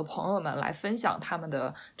或者我的朋友们来分享他们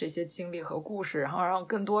的这些经历和故事，然后让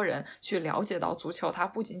更多人去了解到足球它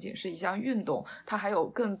不仅仅是一项运动，它还有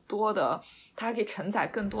更多的，它还可以承载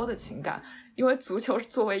更多的情感。因为足球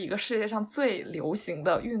作为一个世界上最流行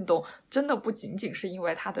的运动，真的不仅仅是因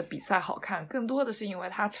为它的比赛好看，更多的是因为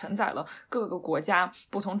它承载了各个国家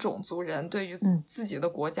不同种族人对于自己的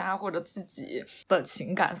国家或者自己的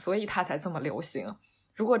情感，所以它才这么流行。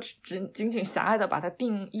如果仅仅狭隘的把它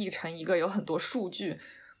定义成一个有很多数据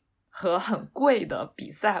和很贵的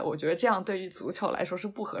比赛，我觉得这样对于足球来说是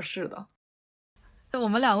不合适的。我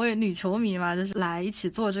们2位女球迷嘛，就是来一起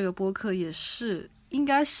做这个播客，也是应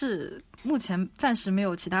该是目前暂时没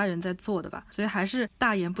有其他人在做的吧，所以还是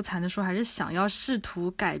大言不惭的说，还是想要试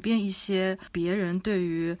图改变一些别人对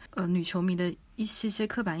于女球迷的一些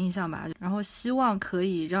刻板印象吧，然后希望可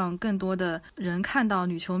以让更多的人看到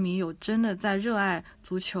女球迷有真的在热爱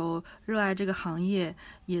足球，热爱这个行业，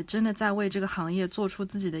也真的在为这个行业做出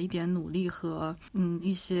自己的一点努力和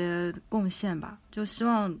一些贡献吧。就希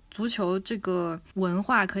望足球这个文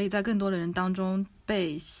化可以在更多的人当中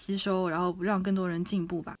被吸收，然后让更多人进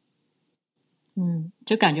步吧。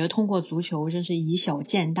就感觉通过足球就是以小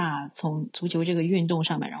见大，从足球这个运动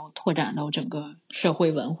上面，然后拓展到整个社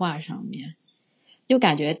会文化上面。就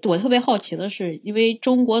感觉我特别好奇的是，因为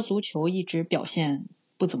中国足球一直表现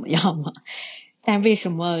不怎么样嘛，但为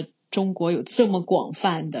什么中国有这么广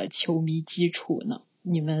泛的球迷基础呢？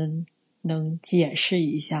你们能解释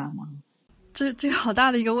一下吗？这个好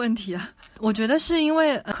大的一个问题啊！我觉得是因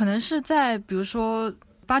为可能是在比如说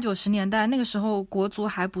80-90年代那个时候国足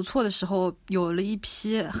还不错的时候，有了一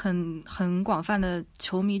批很广泛的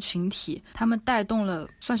球迷群体，他们带动了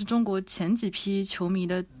算是中国前几批球迷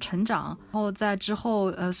的成长。然后在之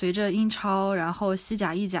后随着英超然后西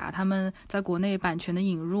甲意甲他们在国内版权的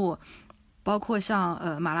引入，包括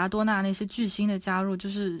像马拉多纳那些巨星的加入，就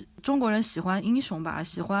是中国人喜欢英雄吧，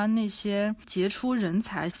喜欢那些杰出人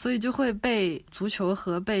才，所以就会被足球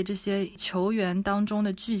和被这些球员当中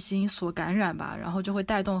的巨星所感染吧，然后就会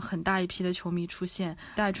带动很大一批的球迷出现，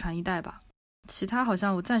代传一代吧。其他好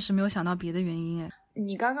像我暂时没有想到别的原因。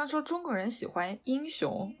你刚刚说中国人喜欢英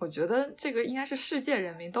雄，我觉得这个应该是世界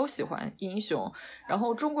人民都喜欢英雄，然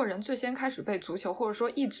后中国人最先开始被足球或者说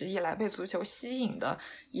一直以来被足球吸引的，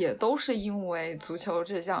也都是因为足球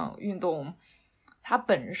这项运动它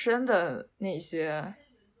本身的那些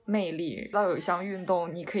魅力。到有一项运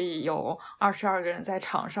动你可以有22个人在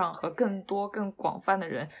场上和更多更广泛的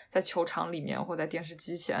人在球场里面或在电视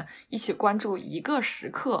机前一起关注一个时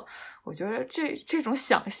刻，我觉得这种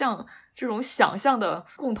想象的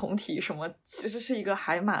共同体什么，其实是一个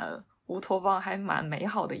还蛮乌托邦还蛮美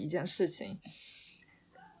好的一件事情。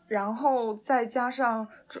然后再加上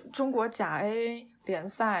中国甲 A 联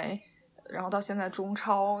赛，然后到现在中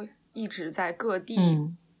超一直在各地，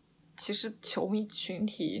其实球迷群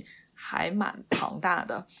体还蛮庞大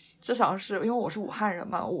的，至少是因为我是武汉人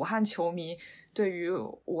嘛，武汉球迷对于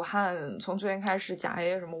武汉从最先开始甲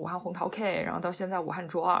A 什么武汉红桃 K， 然后到现在武汉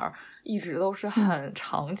卓尔，一直都是很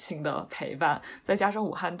长情的陪伴，再加上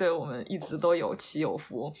武汉队我们一直都有起有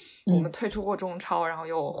伏，我们退出过中超，然后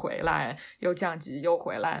又回来，又降级又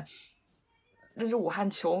回来，但是武汉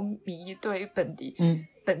球迷对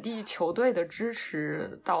本地球队的支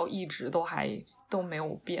持到一直都没有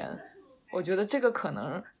变。我觉得这个可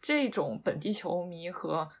能这种本地球迷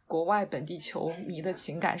和国外本地球迷的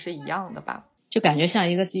情感是一样的吧，就感觉像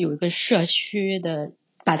有一个社区的，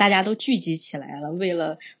把大家都聚集起来了，为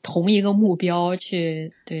了同一个目标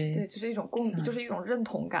去，对，就是一种就是一种认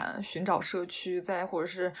同感，寻找社区，或者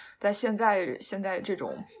是在现在这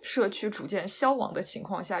种社区逐渐消亡的情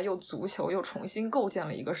况下，足球又重新构建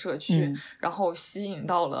了一个社区，然后吸引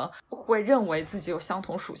到了会认为自己有相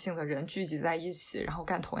同属性的人聚集在一起，然后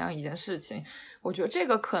干同样一件事情。我觉得这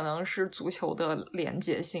个可能是足球的连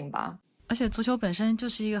结性吧。而且足球本身就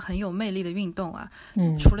是一个很有魅力的运动啊，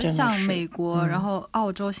除了像美国，然后澳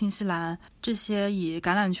洲、新西兰这些以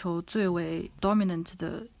橄榄球最为 dominant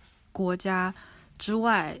的国家之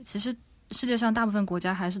外，其实世界上大部分国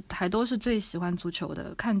家还都是最喜欢足球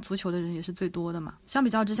的，看足球的人也是最多的嘛。相比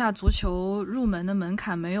较之下，足球入门的门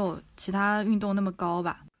槛没有其他运动那么高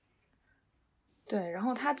吧。对，然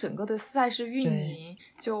后它整个的赛事运营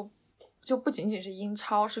就不仅仅是英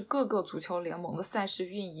超，是各个足球联盟的赛事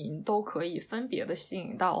运营都可以分别的吸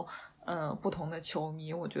引到不同的球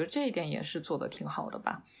迷，我觉得这一点也是做得挺好的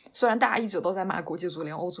吧。虽然大家一直都在骂国际足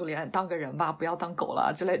联、欧足联当个人吧，不要当狗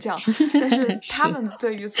了之类这样，但是他们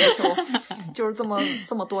对于足球就是这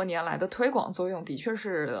么多年来的推广作用的确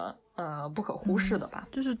是不可忽视的吧。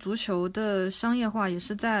就是足球的商业化也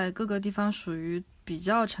是在各个地方属于比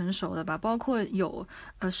较成熟的吧，包括有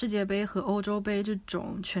世界杯和欧洲杯这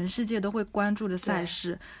种全世界都会关注的赛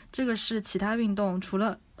事，这个是其他运动除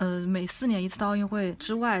了每4年一次的奥运会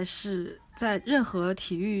之外，是在任何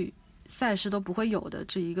体育赛事都不会有的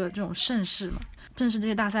这种盛事嘛。正是这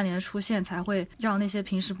些大赛联的出现，才会让那些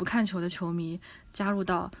平时不看球的球迷加入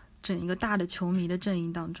到整一个大的球迷的阵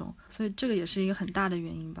营当中，所以这个也是一个很大的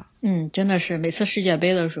原因吧。真的是每次世界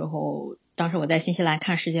杯的时候，当时我在新西兰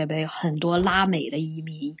看世界杯，很多拉美的移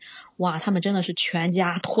民，哇，他们真的是全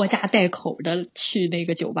家拖家带口的去那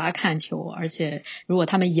个酒吧看球，而且如果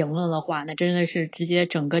他们赢了的话，那真的是直接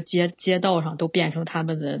整个街道上都变成他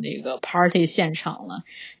们的那个 party 现场了，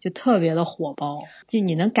就特别的火爆，就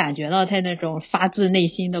你能感觉到他那种发自内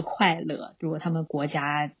心的快乐，如果他们国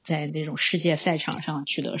家在那种世界赛场上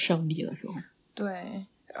取得胜利的时候。对，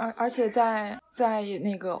而且在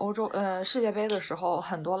那个欧洲世界杯的时候，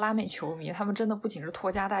很多拉美球迷他们真的不仅是拖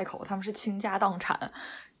家带口，他们是倾家荡产，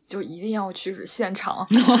就一定要去现场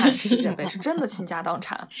看世界杯，是真的倾家荡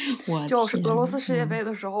产。就是俄罗斯世界杯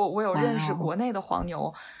的时候，我有认识国内的黄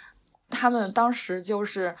牛，他们当时就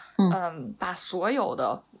是把所有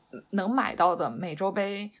的能买到的美洲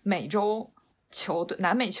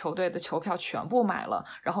南美球队的球票全部买了，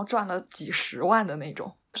然后赚了几十万的那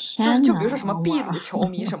种。就比如说什么秘鲁球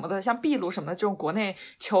迷什么的，像秘鲁什么的这种国内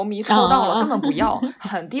球迷抽到了根本不要，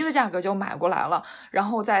很低的价格就买过来了，然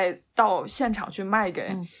后再到现场去卖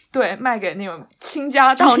给那种倾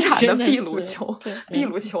家荡产的秘鲁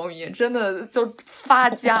球迷，真的就发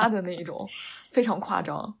家的那种，非常夸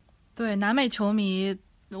张。对，南美球迷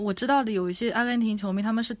我知道的有一些阿根廷球迷，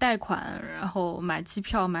他们是贷款然后买机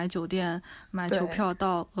票、买酒店、买球票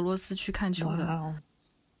到俄罗斯去看球的。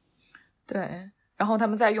对，然后他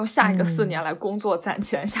们再用下一个4年来工作攒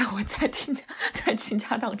钱，下回再倾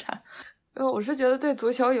家荡产。我是觉得对足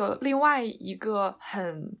球有另外一个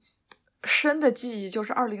很深的记忆，就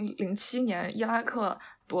是2007年伊拉克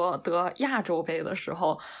夺得亚洲杯的时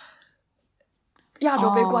候，亚洲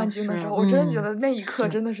杯冠军的时候，我真的觉得那一刻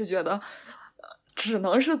真的是觉得只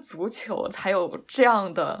能是足球才有这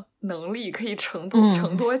样的能力，可以承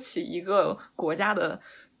托起一个国家的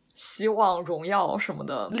希望、荣耀什么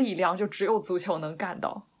的力量，就只有足球能干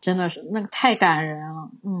到。真的是那个太感人了。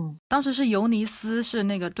当时是尤尼斯是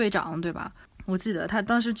那个队长对吧？我记得他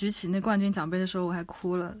当时举起那冠军奖杯的时候我还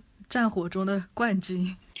哭了，战火中的冠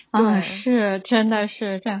军。对，是真的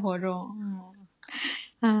是战火中。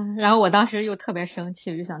然后我当时又特别生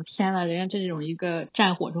气，我就想天呐，人家这种一个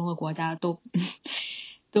战火中的国家都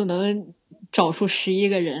能找出11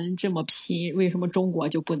个人这么拼，为什么中国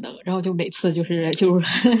就不能？然后就每次就是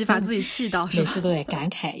自己把自己气到，每次都得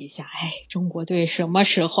感慨一下，中国队什么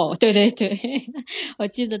时候？对，我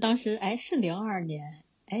记得当时是02年，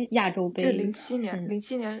亚洲杯，这07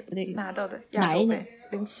年拿到的亚洲杯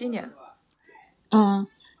，07年。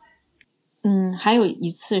还有一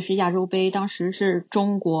次是亚洲杯，当时是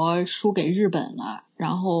中国输给日本了，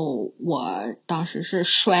然后我当时是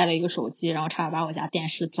摔了一个手机，然后差点把我家电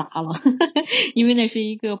视砸了因为那是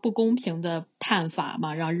一个不公平的判罚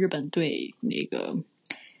嘛，让日本队那个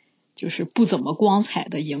就是不怎么光彩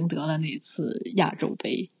的赢得了那次亚洲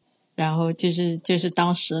杯，然后就是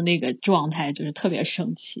当时那个状态就是特别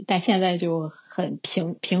生气，但现在就很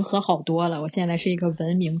平和好多了，我现在是一个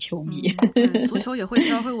文明球迷对，足球也会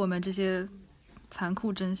教会我们这些残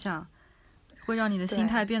酷真相，会让你的心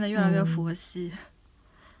态变得越来越佛系，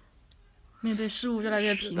面对事物越来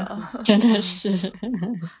越平和。真的是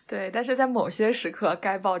对，但是在某些时刻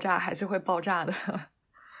该爆炸还是会爆炸的。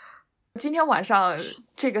今天晚上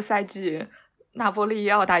这个赛季那波利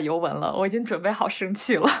要打尤文了，我已经准备好生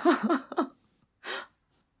气了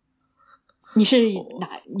你是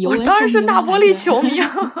哪尤文？我当然是那波利球迷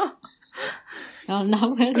啊然后那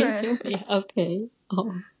波利球迷 OK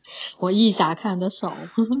我意甲看得少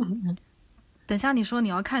等下你说你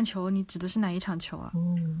要看球，你指的是哪一场球啊？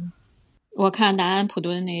我看南安普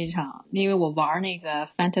敦那一场，因为我玩那个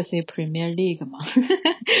Fantasy Premier League 嘛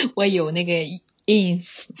我有那个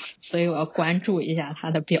ins， 所以我要关注一下他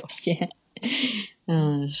的表现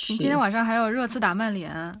是。今天晚上还有热刺打曼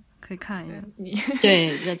联可以看一下。对，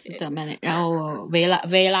热刺打曼联，然后维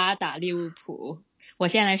拉打利物浦。我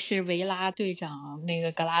现在是维拉队长那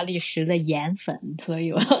个格拉利什的颜粉，所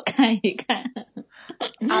以我要看一看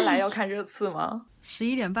阿来要看热刺吗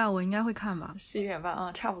？11点半我应该会看吧。11点半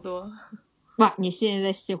啊，差不多。哇，你现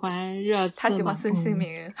在喜欢热刺吗？他喜欢孙兴民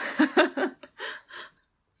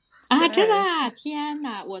啊，真的啊！天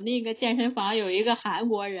哪，我那个健身房有一个韩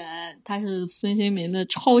国人，他是孙兴民的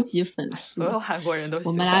超级粉丝，所有韩国人都喜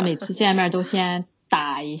欢。我们俩每次见面都先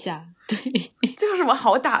打一下。对，这有什么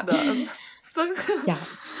好打的？孙呀，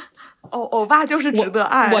欧巴就是值得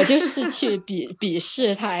爱。我就是去鄙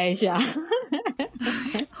视他一下。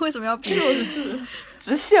为什么要鄙视？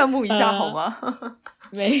只羡慕一下好吗？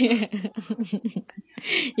没，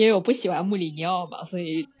因为我不喜欢穆里尼奥嘛，所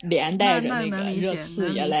以连带着那个热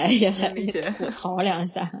刺也来吐槽两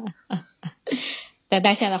下。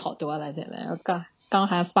但现在好多了，现在刚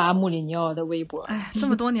还发穆里尼奥的微博。哎，这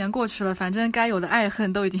么多年过去了，反正该有的爱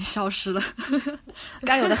恨都已经消失了，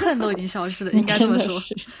该有的恨都已经消失了，应该这么说。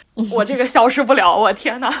我这个消失不了，我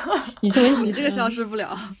天哪！你这个消失不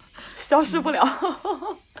了，消失不了。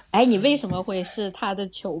哎，你为什么会是他的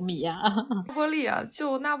球迷啊？那波利啊，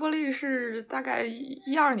就那波利是大概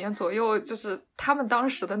12年左右，就是他们当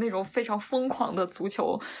时的那种非常疯狂的足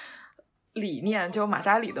球理念，就马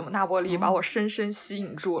扎里的那波利把我深深吸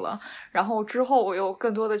引住了。然后之后我又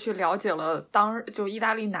更多的去了解了就意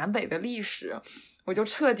大利南北的历史，我就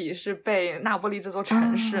彻底是被那波利这座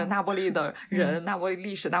城市、那波利的人、那波利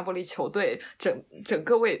历史、那波利球队整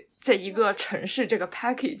个为这一个城市这个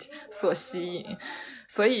package 所吸引。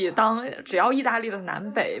所以只要意大利的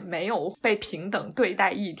南北没有被平等对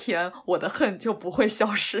待一天，我的恨就不会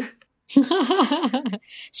消失。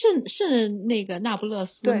是那个那不勒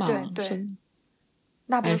斯吗？对，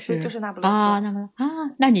那不勒斯就是那不勒斯啊，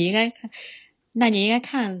那你应该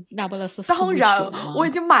看那不勒斯。当然，我已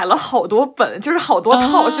经买了好多本，就是好多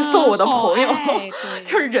套去送我的朋友，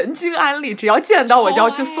就是人均安利，只要见到我就要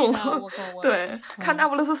去送。对，看那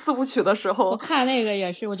不勒斯4部曲的时候，我看那个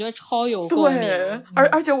也是，我觉得超有共鸣。对，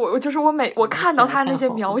而且我看到他那些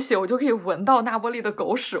描写，我就可以闻到那波利的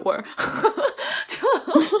狗屎味儿，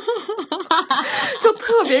就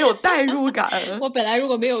特别有代入感。我本来如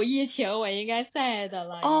果没有疫情，我应该在的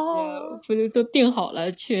了，已经就定好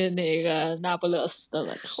了去那个那不勒斯的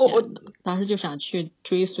了。天哪，当时就想去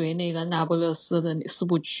追随那个那不勒斯的那4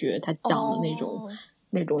部曲，他讲的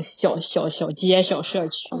那种小街小社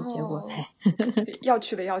区，结果要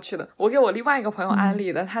去的。我给我另外一个朋友安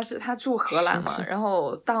利的，他住荷兰嘛，然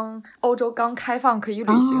后当欧洲刚开放可以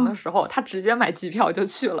旅行的时候，他直接买机票就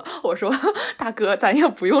去了。我说大哥，咱也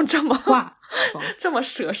不用这么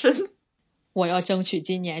舍身。我要争取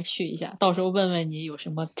今年去一下，到时候问问你有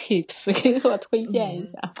什么 tips 给我推荐一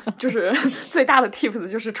下。就是最大的 tips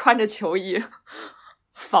就是穿着球衣，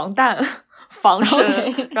防弹防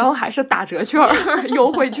身，然后还是打折券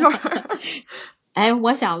优惠券。哎，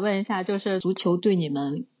我想问一下，就是足球对你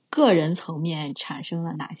们个人层面产生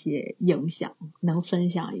了哪些影响，能分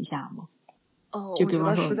享一下吗？我觉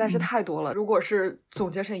得实在是太多了。如果是总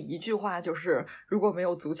结成一句话，就是如果没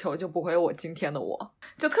有足球，就不会有我今天的我。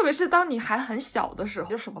就特别是当你还很小的时候，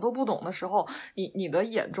就什么都不懂的时候，你的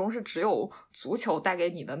眼中是只有足球带给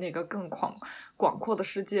你的那个更广阔的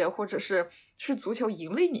世界，或者是足球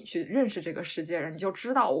引领你去认识这个世界，你就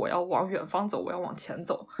知道我要往远方走，我要往前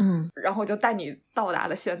走，然后就带你到达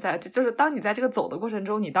了现在。就是当你在这个走的过程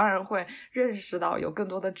中，你当然会认识到有更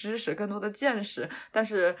多的知识，更多的见识，但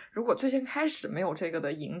是如果最先开始没有这个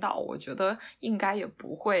的引导，我觉得应该也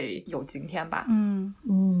不会有今天吧。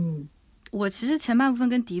我其实前半部分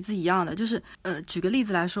跟笛子一样的，就是举个例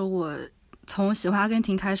子来说，我从喜欢阿根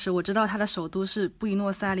廷开始，我知道它的首都是布宜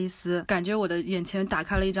诺斯艾利斯，感觉我的眼前打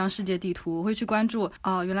开了一张世界地图，我会去关注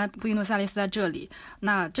原来布宜诺斯艾利斯在这里，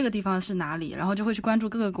那这个地方是哪里，然后就会去关注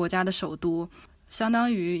各个国家的首都，相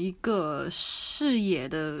当于一个视野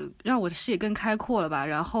的，让我的视野更开阔了吧。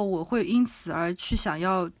然后我会因此而去想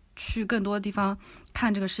要去更多的地方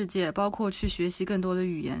看这个世界，包括去学习更多的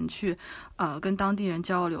语言，去跟当地人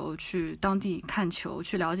交流，去当地看球，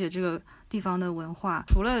去了解这个地方的文化。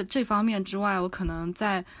除了这方面之外，我可能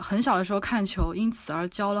在很小的时候看球，因此而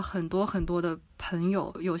交了很多很多的朋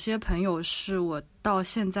友，有些朋友是我到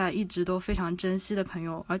现在一直都非常珍惜的朋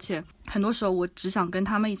友，而且很多时候我只想跟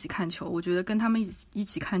他们一起看球，我觉得跟他们一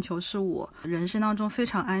起看球是我人生当中非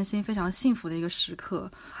常安心非常幸福的一个时刻。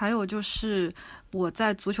还有就是我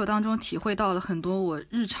在足球当中体会到了很多我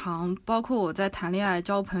日常，包括我在谈恋爱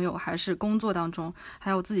交朋友还是工作当中，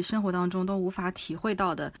还有自己生活当中都无法体会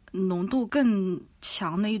到的浓度更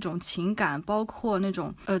强的一种情感，包括那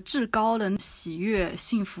种至高的喜悦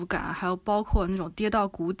幸福感，还有包括那种跌到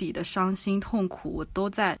谷底的伤心痛苦，我都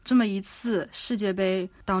在这么一次世界杯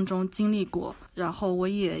当中经历过。然后我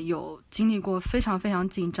也有经历过非常非常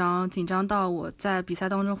紧张到我在比赛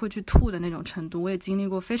当中会去吐的那种程度，我也经历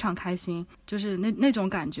过非常开心，就是那种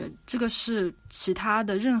感觉，这个是其他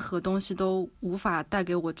的任何东西都无法带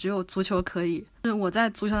给我，只有足球可以。就是我在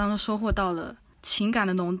足球当中收获到了情感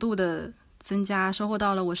的浓度的增加，收获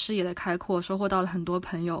到了我视野的开阔，收获到了很多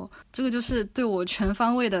朋友，这个就是对我全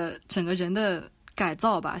方位的整个人的改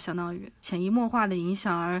造吧，相当于潜移默化的影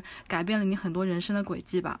响而改变了你很多人生的轨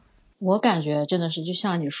迹吧。我感觉真的是就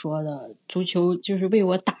像你说的，足球就是为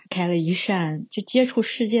我打开了一扇就接触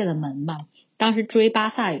世界的门吧。当时追巴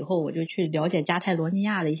萨以后，我就去了解加泰罗尼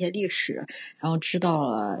亚的一些历史，然后知道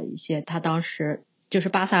了一些他当时就是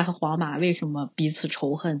巴萨和皇马为什么彼此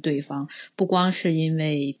仇恨对方，不光是因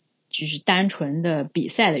为就是单纯的比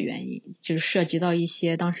赛的原因，就是涉及到一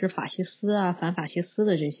些当时法西斯啊反法西斯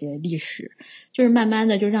的这些历史，就是慢慢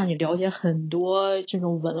的就让你了解很多这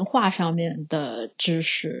种文化上面的知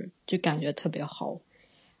识，就感觉特别好。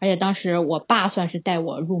而且当时我爸算是带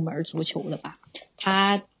我入门足球的吧，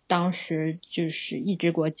他当时就是一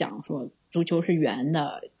直给我讲说足球是圆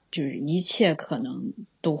的，就是一切可能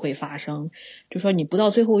都会发生，就说你不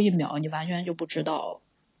到最后一秒你完全就不知道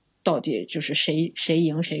到底就是谁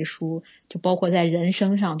赢谁输，就包括在人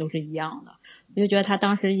生上都是一样的。我就觉得他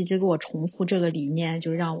当时一直给我重复这个理念，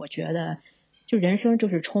就让我觉得就人生就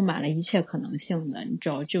是充满了一切可能性的，你只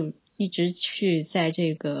要就一直去在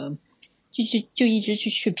这个就一直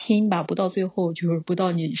去拼吧，不到最后就是不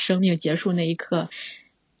到你生命结束那一刻，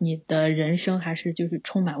你的人生还是就是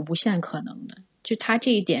充满无限可能的。就他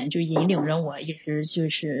这一点就引领着我一直就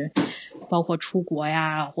是包括出国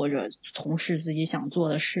呀，或者从事自己想做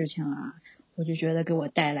的事情啊，我就觉得给我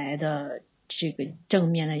带来的这个正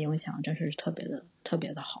面的影响真是特别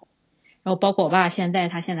的好。然后包括我爸他现在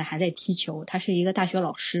还在踢球，他是一个大学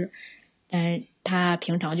老师，但是他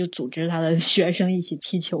平常就组织他的学生一起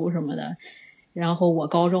踢球什么的。然后我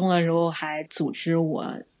高中的时候还组织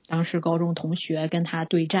我当时高中同学跟他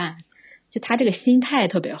对战，就他这个心态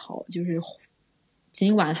特别好，就是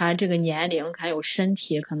尽管他这个年龄还有身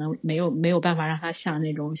体可能没有办法让他像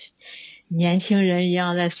那种年轻人一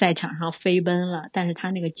样在赛场上飞奔了，但是他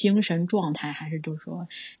那个精神状态还是就是说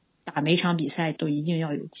打每场比赛都一定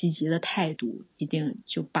要有积极的态度，一定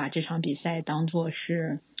就把这场比赛当作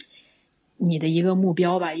是你的一个目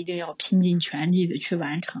标吧，一定要拼尽全力的去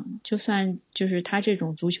完成。就算就是他这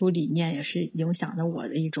种足球理念也是影响了我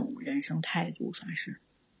的一种人生态度，算是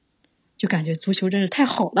就感觉足球真是太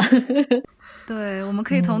好了。对，我们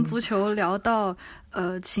可以从足球聊到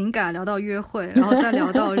情感，聊到约会，然后再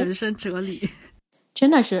聊到人生哲理。真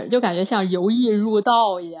的是就感觉像由易入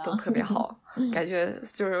道一样，都特别好。感觉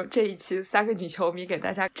就是这一期3个女球迷给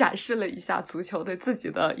大家展示了一下足球对自己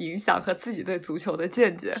的影响和自己对足球的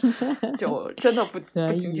见解，就真的不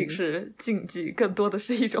仅仅是竞技，更多的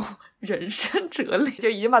是一种人生哲理，就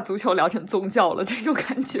已经把足球聊成宗教了这种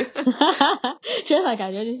感觉。真的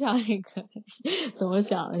感觉就像那个怎么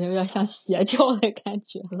讲，有点像邪教的感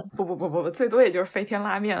觉了。不，最多也就是飞天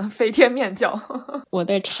拉面、飞天面教。我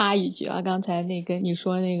再插一句啊，刚才那个你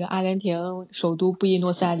说那个阿根廷首都布宜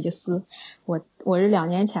诺斯艾利斯，我是2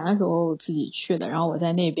年前的时候自己去的，然后我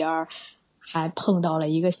在那边还碰到了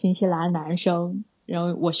一个新西兰男生，然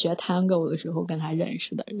后我学 Tango 的时候跟他认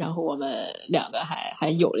识的，然后我们2个还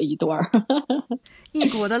有了一段异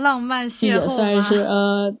国的浪漫邂逅也算是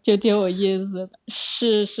就挺有意思的。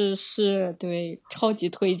是，对，超级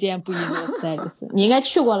推荐布宜诺斯艾利斯。你应该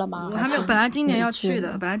去过了吗？我还没有，本来今年要去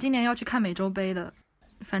的，本来今年要去看美洲杯的，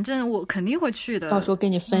反正我肯定会去的。到时候跟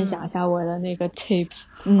你分享一下我的那个 tips。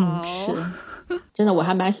是，真的我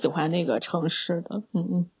还蛮喜欢那个城市的。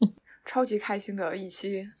超级开心的一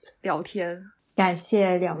期聊天。感谢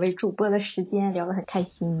2位主播的时间，聊得很开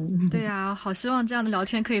心。对啊，好希望这样的聊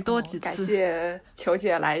天可以多几次。感谢球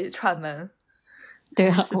姐来串门。对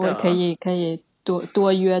啊，我可以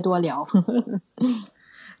多约多聊。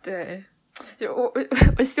对，就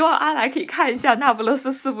我希望阿来可以看一下那不勒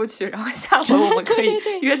斯4部曲，然后下回我们可以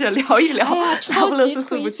约着聊一聊那不勒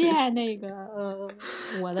斯4部曲。那个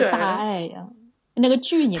我的大爱呀。那个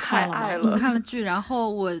剧你看了吗？太爱了，我看了剧，然后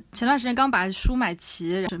我前段时间刚把书买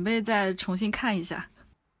齐，准备再重新看一下。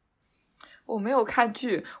我没有看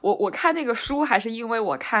剧，我看那个书还是因为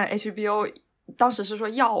我看 HBO 当时是说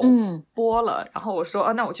要播了，然后我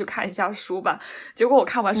说那我去看一下书吧。结果我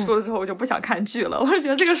看完书了之后，我就不想看剧了。我是觉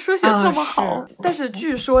得这个书写这么好，但是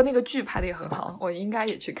据说那个剧拍的也很好，我应该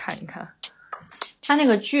也去看一看。他那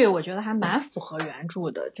个剧我觉得还蛮符合原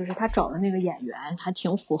著的，就是他找的那个演员还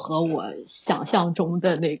挺符合我想象中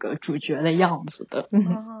的那个主角的样子的。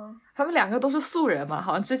他们2个都是素人嘛，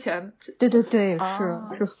好像之前对，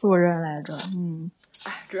是素人来着。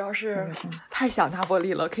主要是太想那波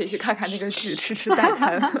利了，可以去看看那个剧，吃代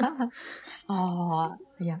餐。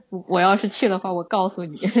哎呀，我要是去的话，我告诉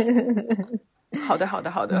你。好的。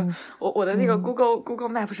我的那个 Google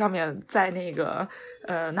Map 上面，在那个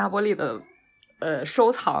那波利的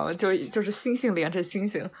收藏就是星星连着星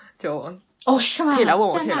星，就是吗？可以来问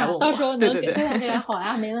我，到时候能对，好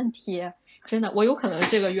呀，没问题。真的，我有可能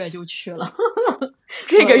这个月就去了。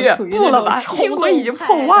这个月不了吧？听轨已经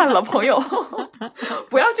破10000了，朋友，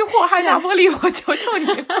不要去祸害那波利，我求求你。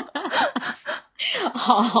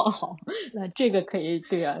好，那这个可以，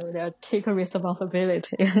对啊，有点 take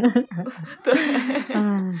responsibility。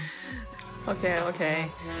对，OK，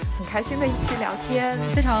 很开心的一期聊天，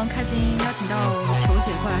非常开心邀请到球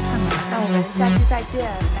姐过来串门，那我们下期再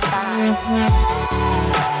见，拜拜。